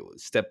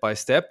step by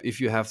step if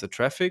you have the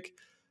traffic.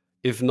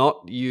 If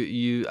not,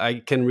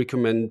 I can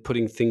recommend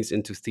putting things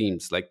into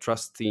themes, like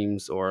trust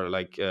themes, or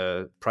like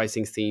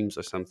pricing themes,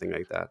 or something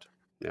like that.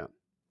 Yeah.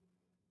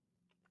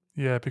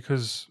 Yeah,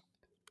 because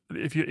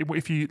if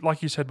you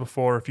like you said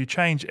before, if you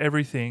change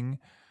everything,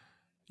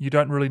 you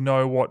don't really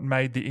know what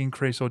made the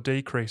increase or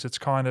decrease. It's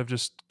kind of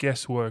just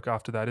guesswork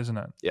after that, isn't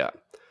it? Yeah.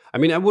 I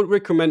mean, I would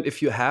recommend,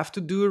 if you have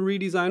to do a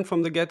redesign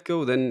from the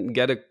get-go, then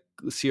get a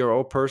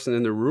CRO person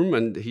in the room,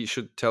 and he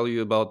should tell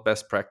you about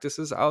best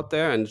practices out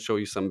there and show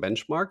you some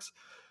benchmarks.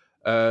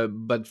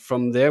 But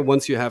from there,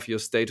 once you have your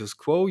status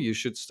quo, you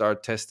should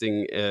start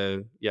testing,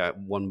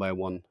 one by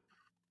one.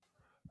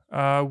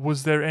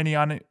 Was there any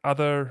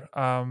other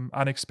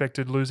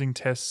unexpected losing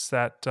tests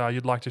that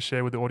you'd like to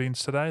share with the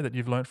audience today that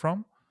you've learnt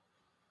from?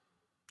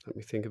 Let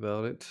me think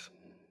about it.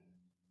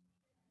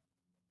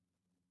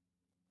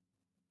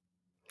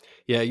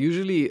 Yeah,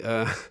 usually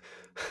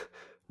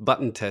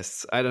button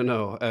tests. I don't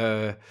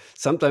know.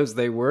 Sometimes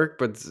they work,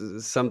 but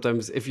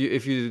sometimes if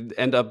you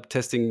end up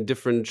testing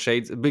different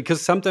shades,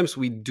 because sometimes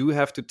we do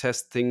have to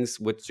test things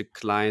which the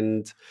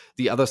client,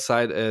 the other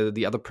side,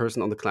 the other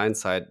person on the client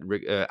side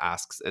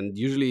asks. And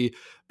usually,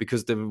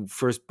 because the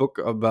first book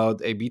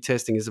about A/B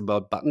testing is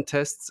about button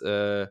tests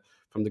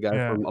from the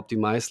guy from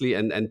Optimizely,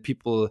 and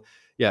people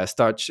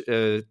start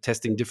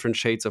testing different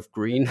shades of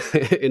green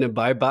in a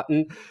buy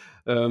button.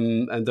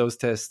 And those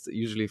tests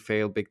usually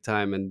fail big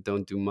time and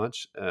don't do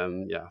much.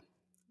 Yeah,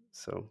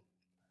 so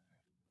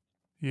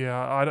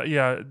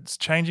Yeah, it's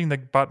changing the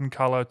button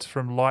color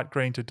from light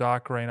green to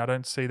dark green. I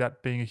don't see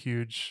that being a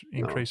huge no,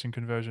 increase in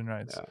conversion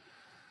rates. yeah.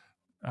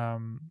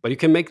 Um, But you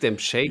can make them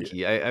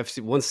yeah,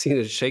 shaky. Once seen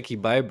a shaky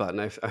buy button.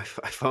 I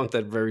found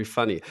that very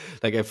funny.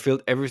 Like I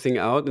filled everything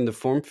out in the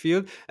form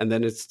field, and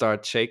then it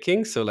starts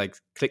shaking. So like,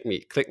 click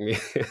me, click me.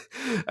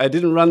 I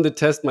didn't run the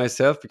test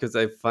myself because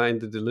I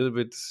find it a little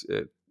bit,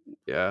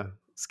 yeah,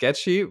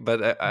 sketchy.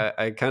 But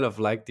I kind of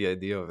like the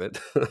idea of it.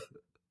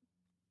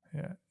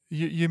 yeah.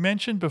 You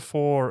mentioned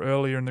before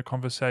earlier in the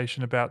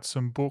conversation about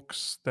some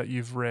books that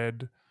you've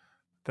read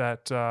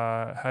that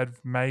had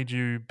made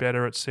you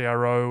better at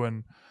CRO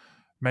and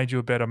made you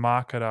a better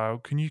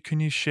marketer. Can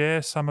you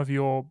share some of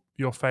your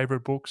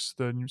favorite books,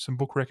 some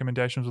book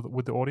recommendations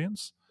with the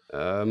audience?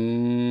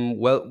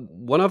 Well,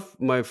 one of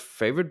my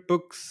favorite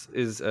books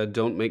is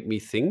 "Don't Make Me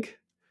Think."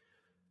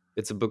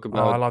 It's a book Oh, I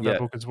about, love that yeah,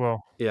 book as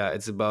well. yeah,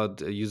 it's about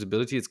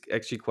usability. It's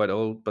actually quite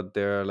old, but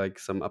there are like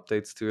some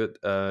updates to it.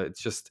 It's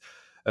just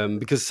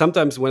because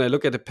sometimes when I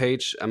look at a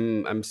page,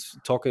 I'm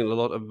talking a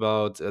lot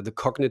about the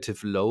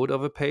cognitive load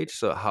of a page.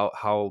 So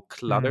how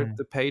cluttered Mm,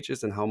 the page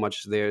is and how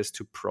much there is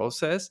to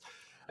process.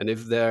 And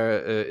if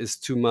there is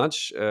too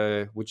much,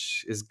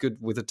 which is good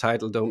with the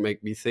title "Don't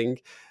Make Me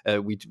Think,"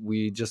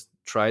 we just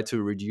try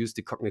to reduce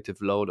the cognitive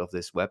load of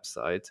this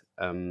website.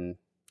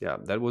 Yeah,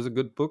 that was a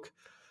good book.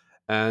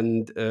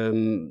 And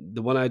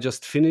the one I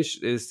just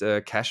finished is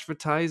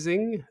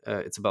Cashvertising.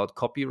 It's about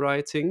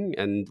copywriting,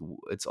 and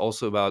it's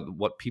also about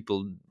what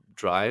people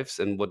drives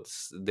and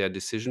what's their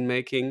decision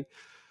making.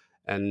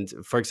 And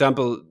for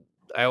example,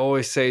 I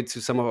always say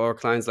to some of our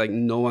clients, like,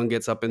 no one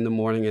gets up in the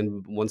morning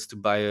and wants to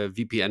buy a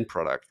VPN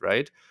product,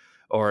 right?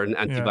 Or an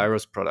yeah.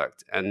 antivirus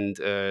product. And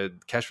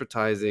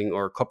Cashvertising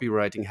or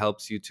copywriting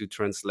helps you to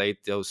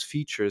translate those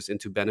features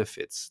into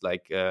benefits.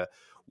 Like,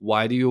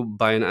 why do you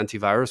buy an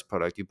antivirus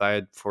product? You buy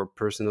it for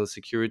personal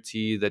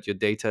security, that your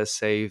data is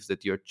safe,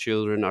 that your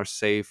children are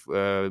safe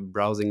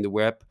browsing the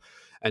web.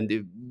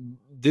 And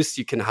this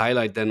you can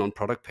highlight then on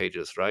product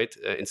pages, right?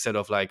 Instead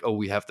of like, oh,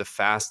 we have the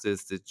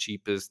fastest, the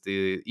cheapest,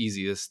 the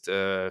easiest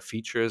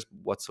features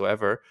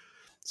whatsoever.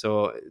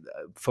 So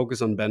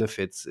focus on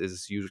benefits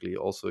is usually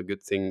also a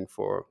good thing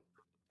for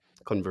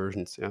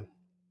conversions. Yeah.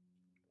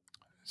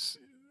 S-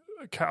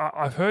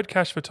 I've heard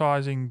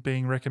Cashvertising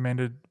being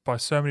recommended by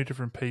so many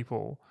different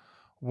people.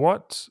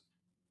 What,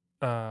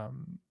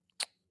 um,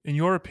 in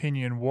your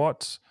opinion,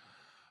 what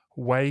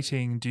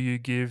weighting do you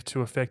give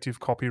to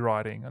effective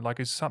copywriting? And like,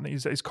 is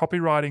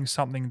copywriting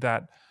something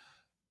that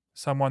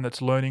someone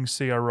that's learning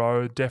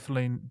CRO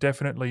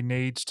definitely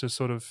needs to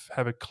sort of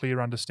have a clear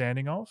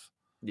understanding of?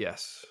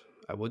 Yes,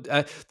 I would.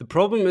 The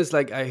problem is,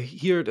 like, I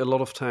hear it a lot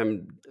of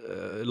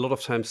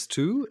times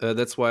too.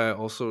 That's why I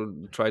also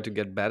try to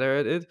get better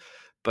at it.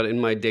 But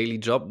in my daily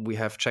job, we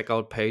have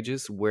checkout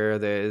pages where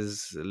there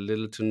is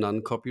little to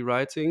none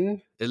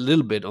copywriting, a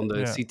little bit on the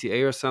Yeah.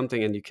 CTA or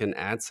something, and you can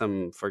add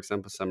some, for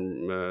example,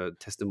 some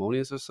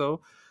testimonials or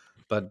so.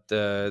 But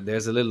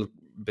there's a little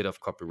bit of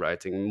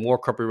copywriting. More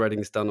copywriting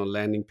is done on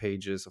landing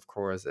pages, of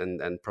course,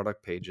 and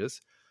product pages.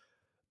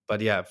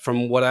 But yeah,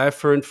 from what I've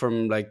heard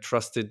from like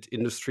trusted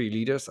industry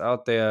leaders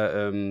out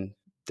there,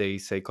 they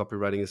say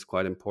copywriting is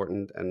quite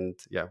important. And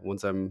yeah,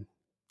 once I'm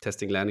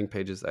testing landing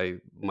pages, I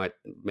might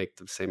make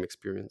the same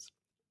experience.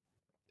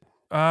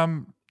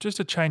 Just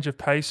a change of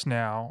pace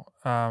now.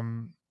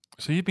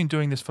 So you've been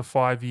doing this for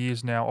 5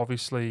 years now.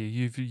 Obviously,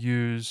 you've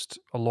used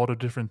a lot of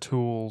different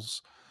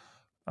tools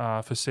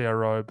for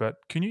CRO, but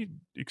can you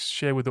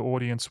share with the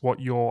audience what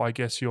I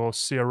guess, your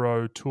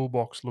CRO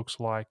toolbox looks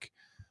like?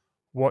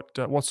 What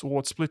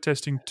split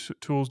testing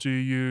tools do you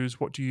use?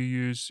 What do you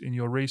use in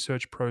your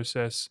research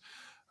process?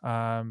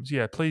 So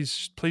yeah,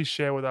 please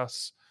share with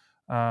us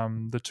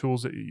the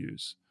tools that you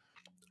use.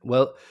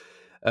 Well,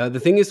 the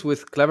thing is,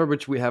 with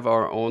Cleverbridge, we have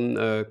our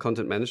own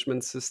content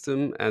management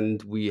system,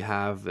 and we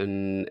have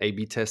an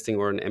A/B testing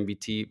or an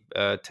MBT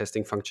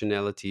testing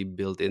functionality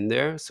built in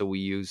there. So we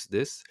use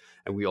this,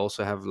 and we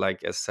also have,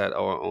 like I said,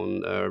 our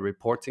own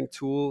reporting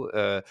tool.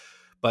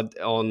 But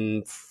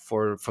on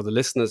for the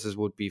listeners, this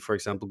would be, for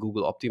example,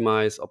 Google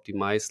Optimize,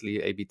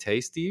 Optimizely, A/B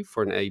Tasty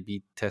for an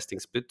A/B testing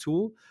split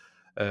tool,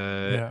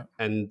 Yeah.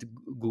 and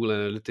Google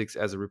Analytics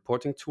as a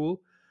reporting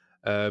tool.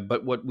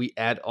 But what we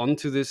add on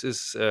to this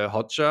is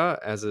Hotjar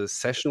as a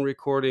session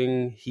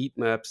recording, heat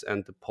maps,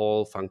 and the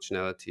poll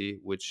functionality,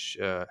 which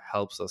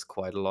helps us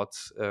quite a lot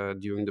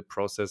during the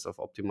process of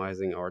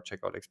optimizing our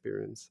checkout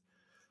experience.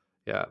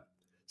 Yeah.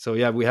 So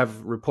yeah, we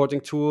have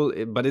reporting tool,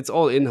 but it's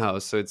all in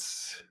house. So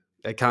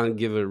I can't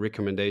give a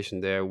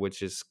recommendation there,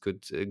 which is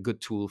a good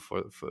tool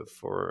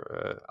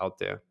for out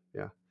there.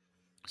 Yeah.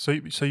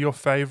 So your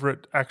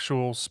favorite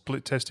actual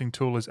split testing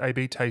tool is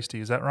A/B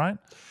Tasty, is that right?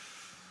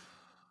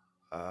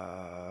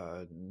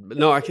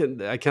 No,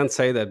 I can't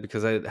say that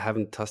because I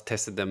haven't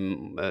tested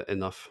them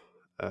enough.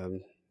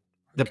 Um,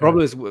 the Okay.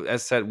 problem is,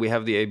 as said, we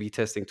have the A/B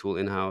testing tool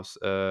in house.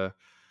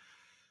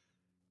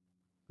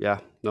 yeah,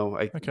 no,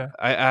 Okay.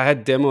 I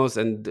had demos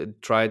and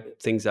tried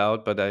things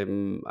out, but I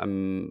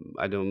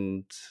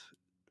don't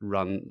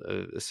run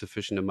a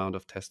sufficient amount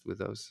of tests with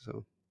those.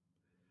 So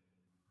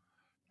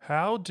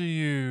How do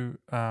you,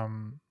 I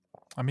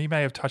mean, you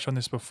may have touched on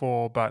this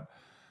before, but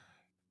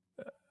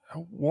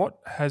what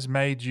has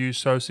made you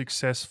so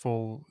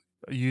successful,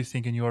 you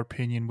think, in your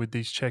opinion, with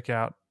these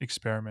checkout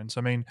experiments?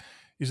 I mean,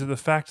 is it the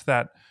fact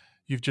that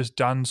you've just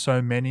done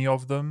so many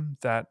of them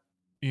that,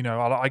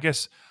 I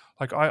guess,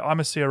 like I'm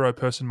a CRO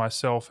person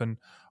myself, and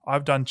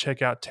I've done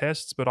checkout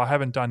tests, but I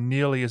haven't done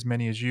nearly as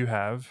many as you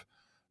have.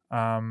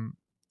 And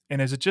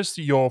is it just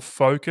your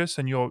focus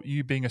and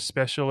you being a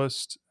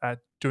specialist at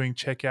doing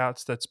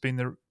checkouts that's been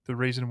the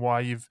reason why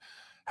you've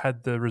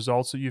had the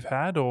results that you've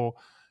had, or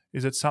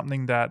is it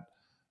something that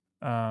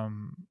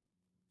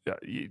yeah,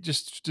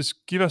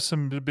 just give us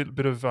some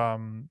bit of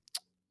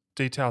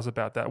details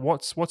about that.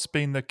 What's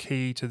been the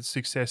key to the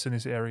success in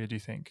this area? Do you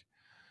think?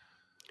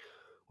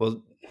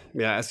 well,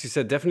 yeah, as you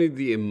said, definitely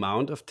the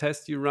amount of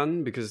tests you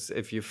run, because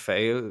if you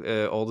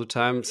fail all the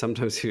time,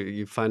 sometimes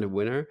you find a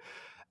winner.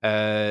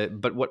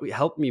 But what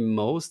helped me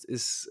most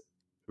is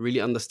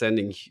really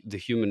understanding the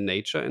human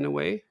nature in a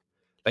way,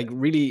 like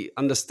really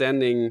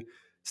understanding,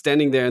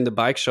 standing there in the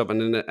bike shop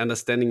and then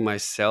understanding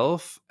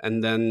myself,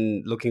 and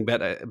then looking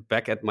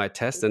back at my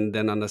test, and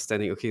then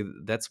understanding, okay,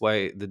 that's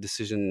why the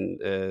decision.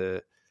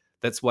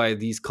 That's why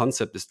these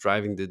concept is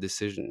driving the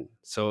decision.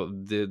 So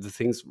the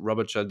things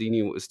Robert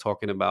Cialdini was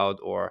talking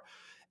about, or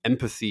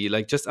empathy,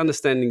 like just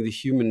understanding the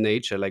human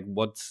nature, like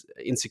what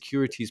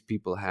insecurities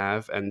people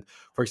have. And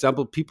for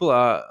example, people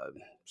are,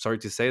 sorry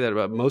to say that,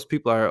 but most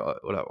people are,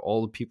 or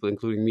all the people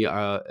including me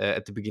are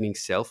at the beginning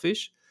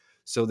selfish.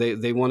 So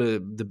they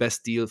want the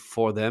best deal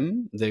for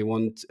them, they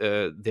want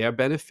their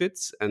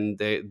benefits, and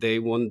they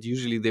want,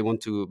 usually they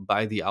want to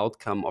buy the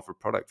outcome of a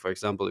product. For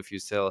example, if you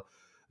sell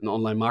an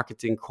online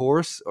marketing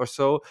course or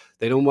so,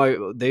 they don't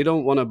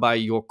want to buy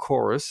your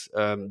course,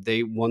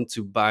 they want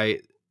to buy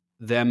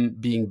them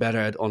being better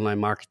at online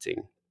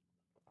marketing,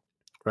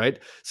 right?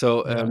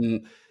 So Yeah,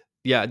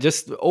 yeah,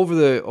 just over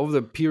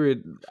the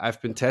period I've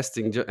been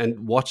testing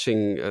and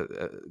watching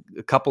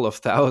a couple of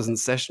thousand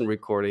session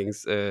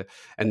recordings,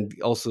 and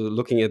also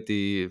looking at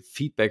the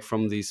feedback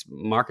from these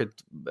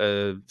market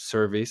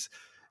surveys,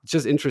 it's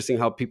just interesting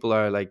how people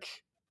are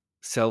like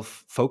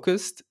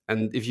self-focused,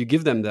 and if you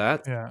give them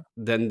that, yeah.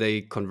 then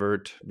they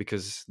convert,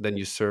 because then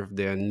you serve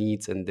their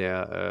needs and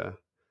their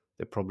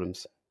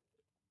problems.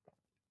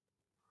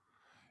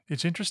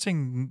 It's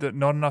interesting that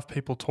not enough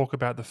people talk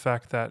about the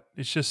fact that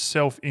it's just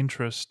self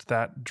interest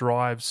that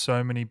drives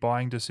so many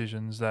buying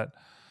decisions. That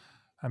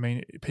I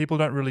mean, people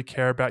don't really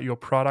care about your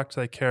product;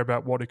 they care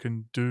about what it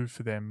can do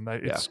for them.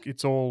 Yeah.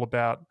 It's all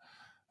about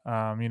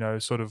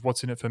sort of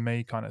what's in it for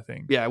me kind of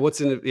thing. Yeah,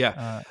 what's in it?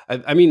 Yeah, Uh,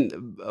 I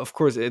mean, of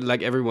course,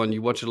 like everyone,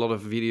 you watch a lot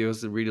of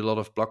videos and read a lot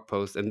of blog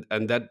posts,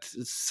 and that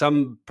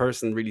some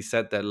person really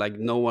said that, like,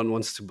 no one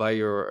wants to buy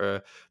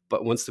your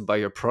but wants to buy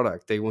your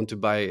product. They want to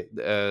buy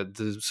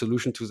the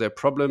solution to their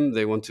problem.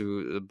 They want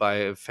to buy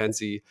a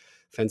fancy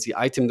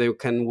item they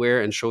can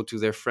wear and show to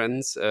their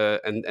friends.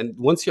 And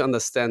once you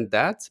understand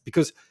that,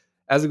 because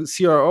as a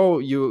CRO,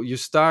 you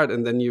start,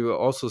 and then you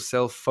also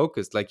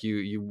self-focused, like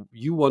you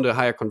want a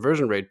higher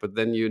conversion rate, but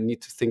then you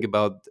need to think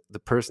about the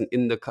person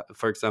in the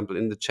for example,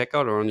 in the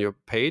checkout or on your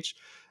page,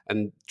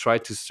 and try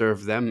to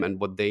serve them and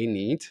what they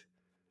need,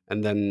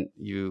 and then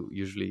you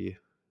usually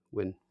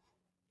win.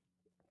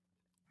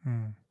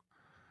 hmm.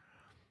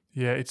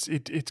 Yeah,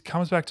 it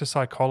comes back to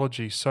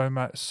psychology so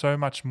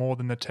much more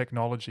than the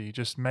technology.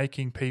 Just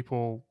making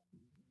people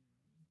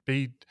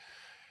be,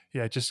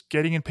 yeah, just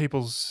getting in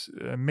people's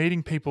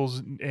meeting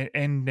people's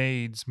end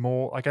needs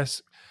more. I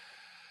guess,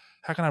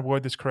 how can I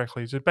word this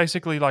correctly? So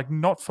basically, like,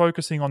 not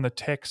focusing on the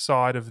tech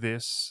side of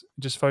this,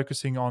 just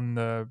focusing on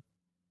the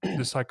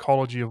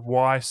psychology of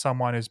why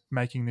someone is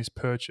making this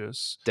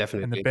purchase and the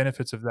Definitely.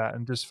 benefits of that,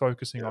 and just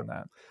focusing Yeah. on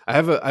that. I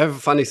have a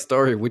funny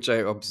story which I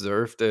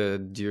observed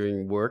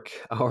during work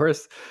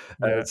hours.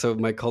 Yeah, So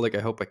my colleague, I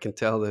hope I can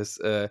tell this.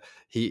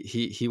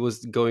 He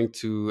was going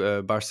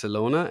to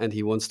Barcelona, and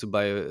he wants to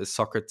buy a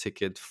soccer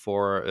ticket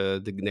for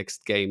the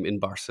next game in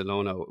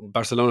Barcelona.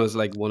 Barcelona is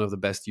like one of the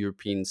best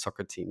European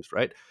soccer teams,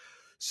 right?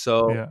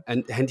 So yeah.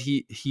 and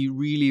he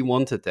really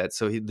wanted that.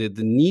 So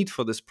the need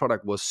for this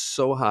product was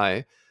so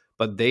high,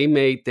 but they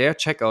made their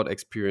checkout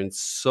experience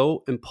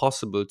so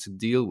impossible to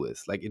deal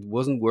with. Like, it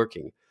wasn't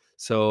working.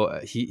 So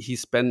he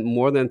spent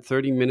more than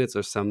 30 minutes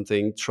or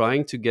something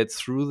trying to get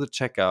through the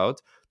checkout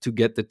to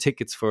get the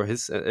tickets for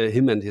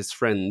him and his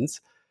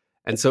friends.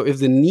 And so if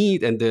the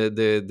need and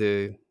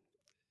the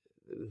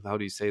how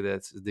do you say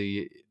that,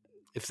 the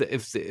if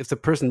the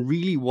person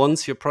really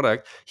wants your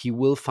product, he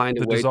will find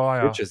a The way to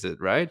desire. purchase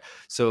it, right?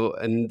 So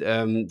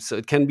and so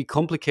it can be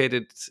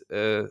complicated,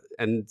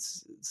 and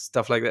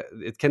stuff like that.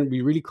 It can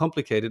be really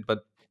complicated,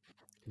 but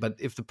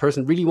if the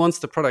person really wants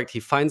the product,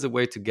 he finds a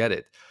way to get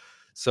it.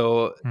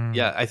 So Mm.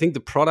 yeah, I think the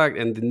product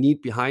and the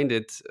need behind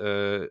it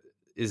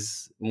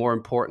is more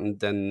important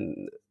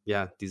than,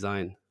 yeah,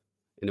 design,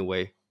 in a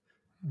way.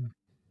 Mm.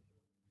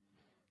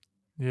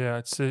 Yeah,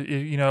 it's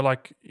you know,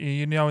 like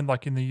in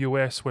like in the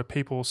US where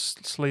people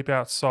sleep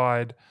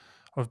outside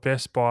of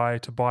Best Buy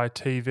to buy a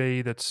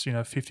TV that's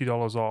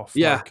 $50 off.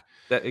 Yeah, Like,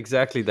 that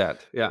exactly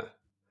that. Yeah.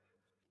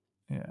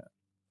 yeah.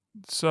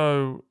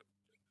 So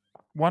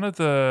one of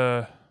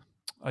the,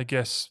 I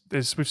guess,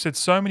 we've said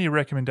so many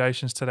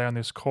recommendations today on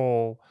this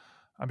call.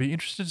 I'd be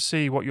interested to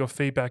see what your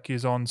feedback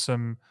is on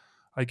some,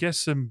 I guess,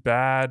 some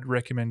bad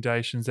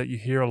recommendations that you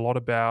hear a lot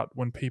about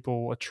when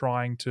people are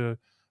trying to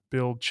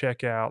build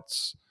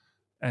checkouts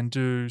and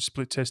do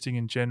split testing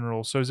in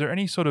general. So, is there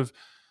any sort of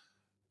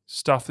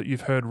stuff that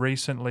you've heard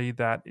recently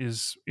that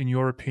is, in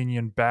your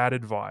opinion, bad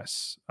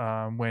advice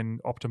when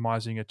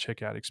optimizing a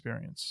checkout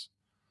experience?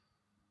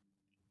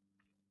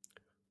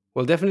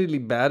 Well, definitely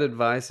bad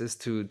advice is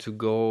to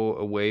go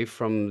away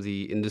from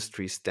the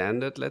industry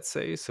standard, let's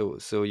say. So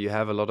you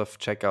have a lot of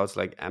checkouts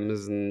like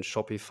Amazon,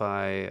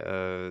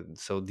 Shopify,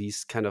 so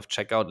these kind of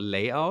checkout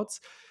layouts,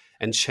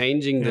 and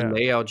changing the Yeah.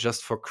 layout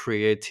just for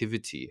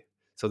creativity.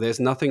 So there's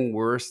nothing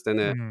worse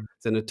Mm,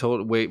 than a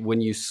total way when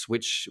you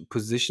switch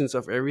positions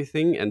of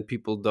everything and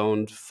people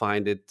don't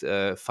find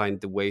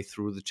the way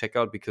through the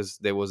checkout because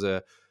there was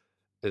a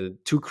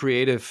too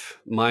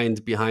creative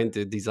mind behind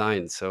the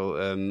design.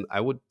 So I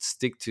would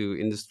stick to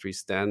industry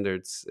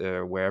standards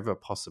wherever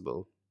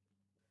possible.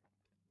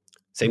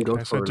 Same goes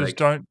okay, so for just like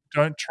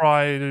don't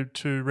try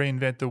to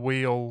reinvent the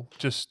wheel.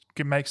 Just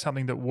make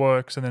something that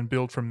works and then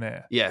build from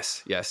there.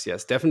 yes, yes,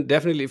 yes.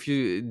 Definitely, if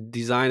you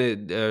design a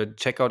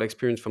checkout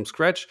experience from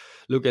scratch,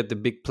 look at the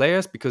big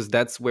players because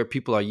that's where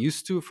people are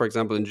used to. For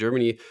example, in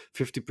Germany,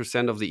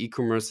 50% of the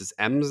e-commerce is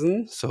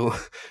Amazon, so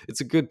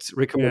it's a good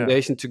Yeah,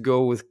 recommendation to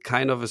go with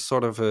kind of a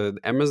sort of an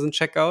Amazon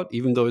checkout,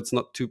 even though it's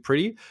not too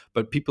pretty.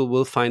 But people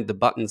will find the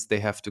buttons they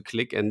have to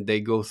click, and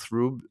they go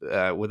through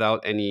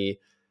without any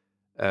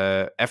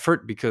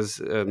effort because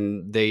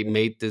they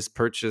made this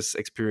purchase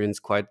experience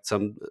quite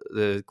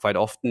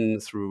often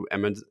through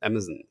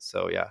Amazon.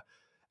 So yeah,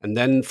 and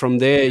then from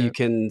there you yeah.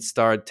 can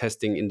start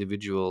testing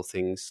individual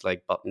things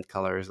like button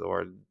colors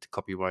or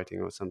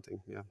copywriting or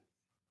something. Yeah,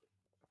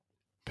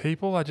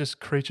 People are just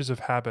creatures of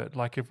habit.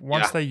 Like if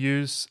once yeah, they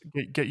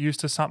get used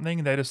to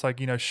something, they just like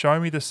show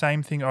me the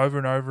same thing over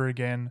and over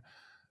again.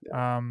 yeah,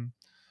 Um,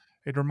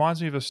 it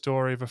reminds me of a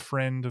story of a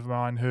friend of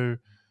mine who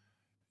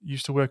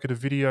used to work at a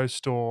video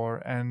store,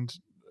 and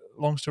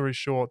long story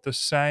short, the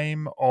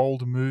same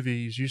old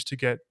movies used to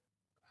get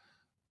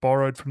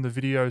borrowed from the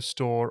video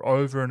store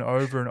over and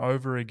over and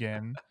over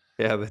again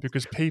yeah. That's,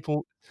 because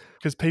people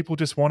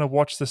just want to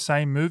watch the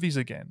same movies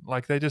again.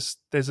 Like they just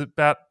there's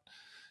about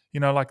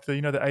like the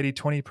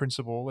 80/20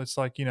 principle. It's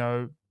like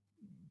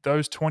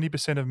those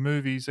 20% of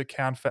movies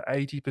account for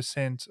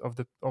 80% of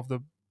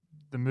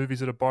the movies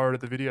that are borrowed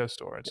at the video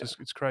store. It's yeah. just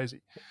it's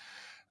crazy.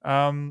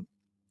 Um,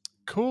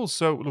 cool.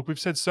 So look, we've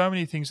said so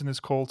many things in this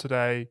call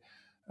today,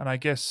 and I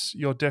guess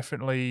you're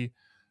definitely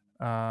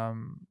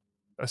um,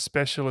 a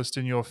specialist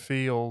in your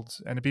field,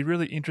 and I'd be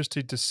really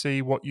interested to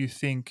see what you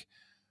think,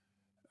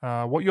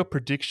 what your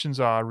predictions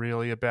are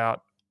really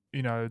about,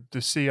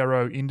 the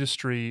CRO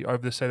industry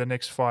over the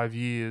next 5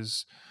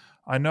 years.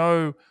 I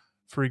know,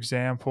 for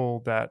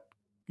example, that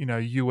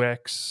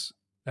UX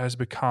has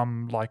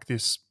become like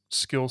this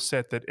skill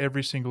set that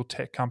every single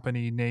tech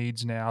company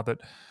needs now. That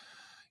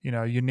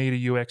you need a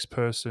UX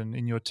person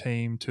in your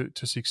team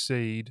to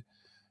succeed.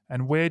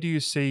 And where do you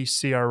see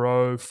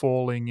CRO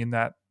falling in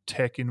that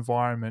tech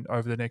environment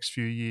over the next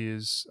few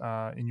years,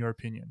 in your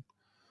opinion?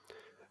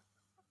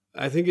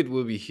 I think it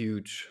will be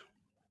huge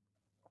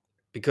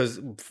because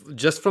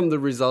just from the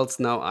results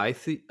now I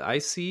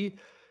see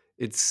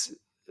it's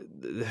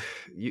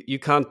you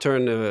can't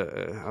turn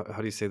how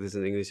do you say this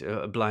in English,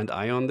 a blind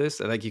eye on this.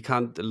 Like you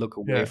can't look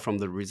away Yeah, from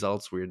the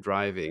results we're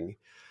driving.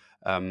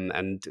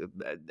 And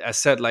as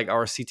said, like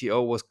our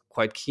CTO was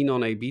quite keen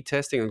on A/B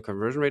testing and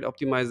conversion rate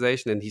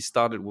optimization, and he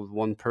started with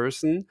one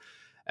person.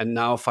 And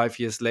now 5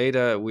 years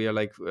later, we are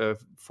like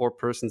four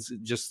persons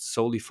just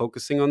solely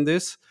focusing on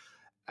this,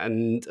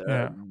 and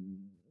yeah,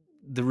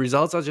 the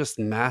results are just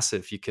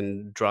massive. You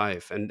can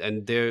drive,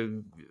 and there,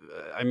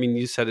 I mean,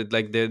 you said it,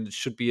 like there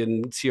should be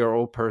a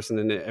CRO person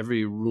in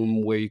every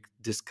room where you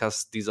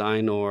discuss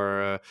design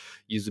or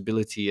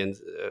usability and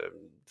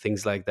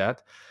things like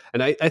that.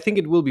 And I think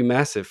it will be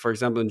massive. For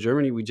example, in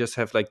Germany, we just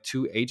have like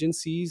two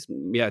agencies,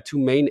 yeah, two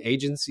main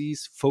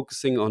agencies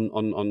focusing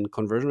on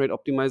conversion rate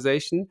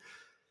optimization,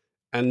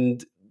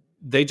 and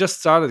they just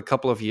started a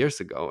couple of years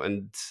ago,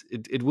 and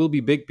it will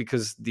be big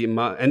because the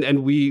amount,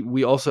 and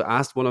we also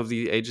asked one of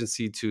the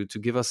agency to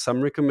give us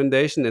some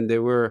recommendation, and they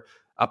were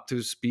up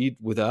to speed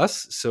with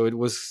us. So it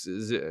was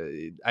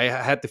I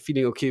had the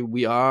feeling, okay,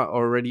 we are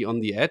already on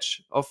the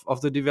edge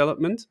of the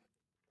development.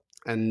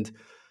 And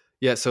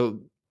yeah,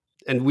 so,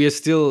 and we are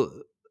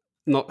still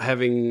not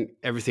having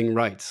everything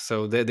right.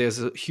 So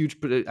there's a huge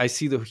I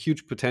see the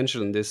huge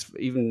potential in this.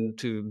 Even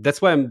to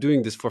That's why I'm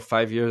doing this for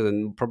 5 years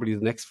and probably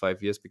the next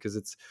 5 years,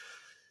 because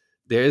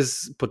there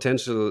is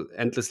potential,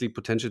 endlessly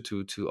potential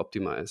to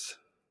optimize.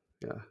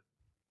 Yeah,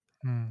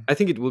 mm. I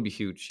think it will be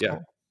huge. Yeah,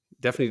 Cool.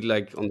 definitely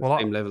like on the Well,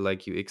 same level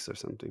like UX or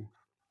something.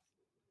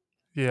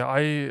 Yeah,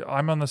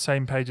 I'm on the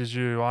same page as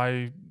you.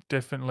 I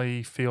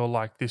definitely feel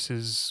like this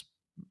is,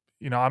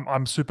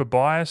 I'm super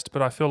biased,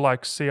 but I feel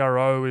like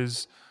CRO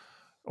is,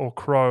 or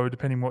Crow,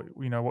 depending what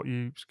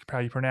you how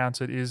you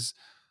pronounce it, is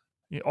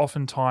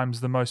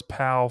oftentimes the most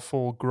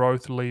powerful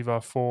growth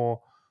lever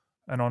for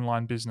an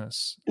online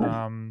business.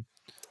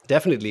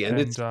 Definitely, and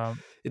And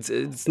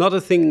it's not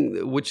a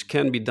thing which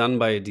can be done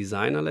by a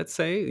designer. Let's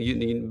say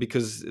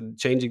because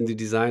changing the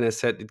design, as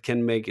said, it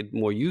can make it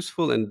more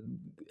useful and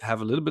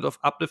have a little bit of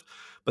uplift.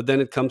 But then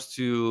it comes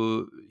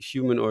to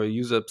human or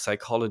user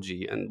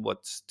psychology and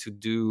what to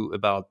do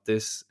about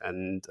this,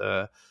 and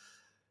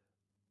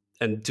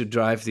to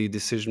drive the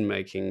decision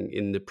making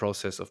in the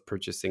process of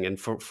purchasing. And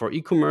for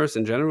e-commerce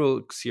in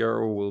general,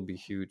 CRO will be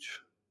huge,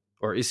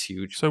 or is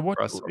huge so, what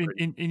for us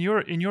in,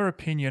 already. in your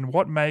opinion,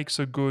 what makes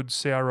a good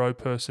CRO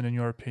person? In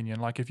your opinion,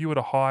 like if you were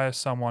to hire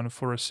someone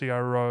for a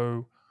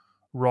CRO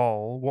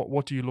role,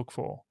 what do you look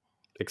for?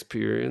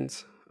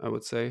 Experience, I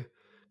would say,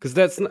 because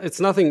it's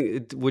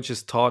nothing which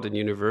is taught in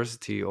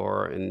university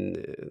or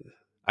in.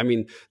 I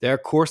mean, there are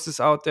courses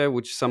out there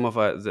which some of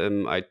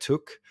them I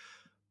took,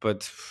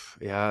 but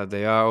yeah,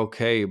 they are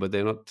okay, but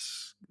they're not.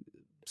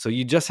 So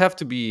you just have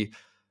to be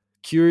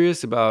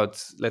curious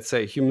about, let's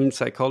say, human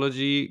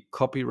psychology,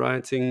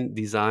 copywriting,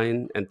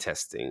 design, and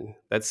testing.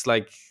 That's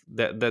like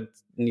that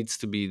needs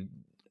to be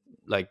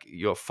like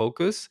your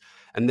focus,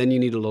 and then you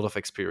need a lot of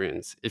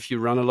experience. If you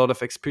run a lot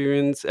of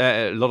experience,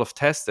 a lot of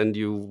tests, and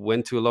you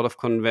went to a lot of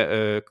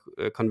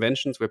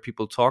conventions where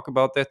people talk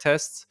about their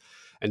tests,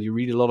 and you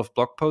read a lot of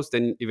blog posts,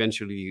 then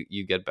eventually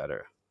you get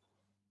better.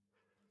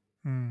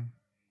 Hmm.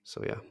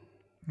 So yeah.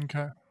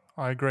 Okay.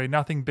 I agree.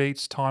 Nothing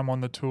beats time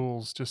on the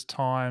tools. Just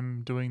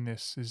time doing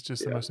this is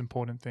just the Yeah, most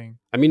important thing.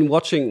 I mean,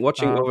 watching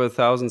Um, over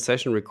 1,000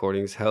 session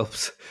recordings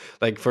helps.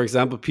 Like, for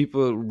example,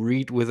 people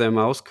read with their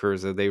mouse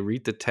cursor. They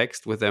read the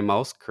text with their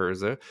mouse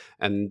cursor.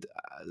 And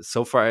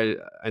so far,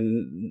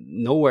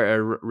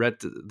 nowhere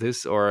read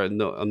this, or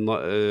no, I'm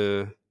not,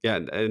 yeah,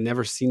 I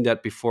never seen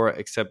that before,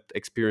 except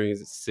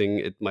experiencing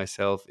it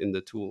myself in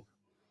the tool.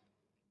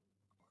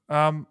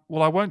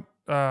 well, I won't.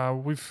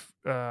 We've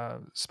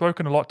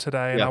spoken a lot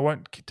today, and Yeah. I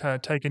won't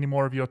take any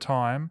more of your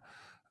time.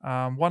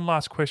 One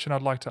last question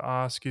I'd like to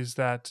ask is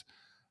that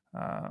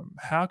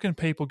how can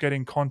people get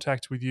in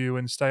contact with you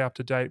and stay up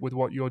to date with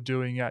what you're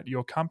doing at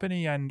your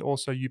company and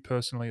also you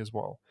personally as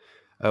well?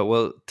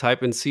 Well,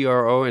 type in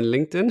CRO in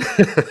LinkedIn.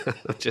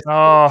 I'm just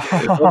Oh,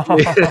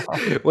 hopefully,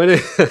 when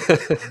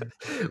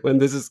when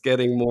this is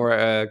getting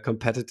more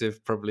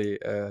competitive, probably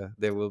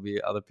there will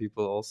be other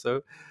people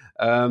also.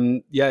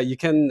 Yeah, you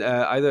can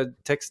either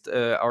text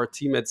our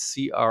team at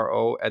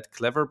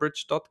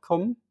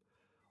cro@cleverbridge.com,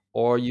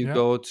 or you yeah.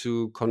 go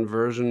to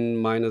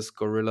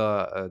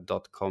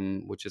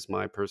conversion-gorilla.com, which is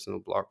my personal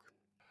blog.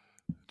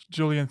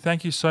 Julian,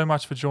 thank you so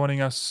much for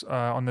joining us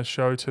on the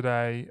show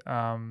today.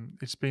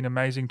 It's been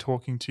amazing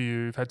talking to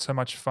you. We've had so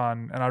much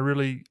fun, and I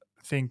really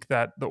think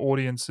that the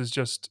audience is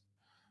just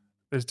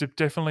there's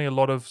definitely a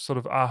lot of sort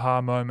of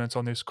aha moments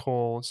on this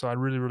call. So I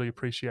really, really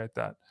appreciate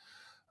that.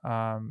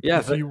 Yeah,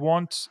 If you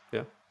want,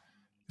 yeah.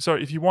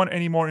 if you want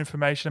any more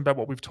information about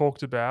what we've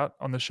talked about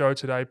on the show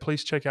today,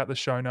 please check out the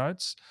show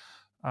notes.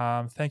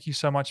 Thank you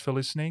so much for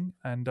listening,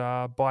 and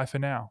bye for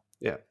now.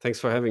 Yeah, thanks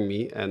for having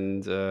me,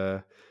 and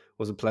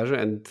was a pleasure.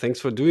 And thanks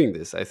for doing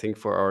this. I think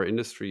for our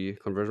industry,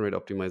 conversion rate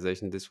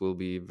optimization, this will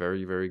be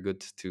very, very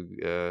good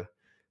to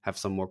have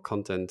some more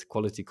content,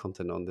 quality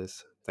content on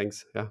this.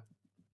 Thanks. Yeah.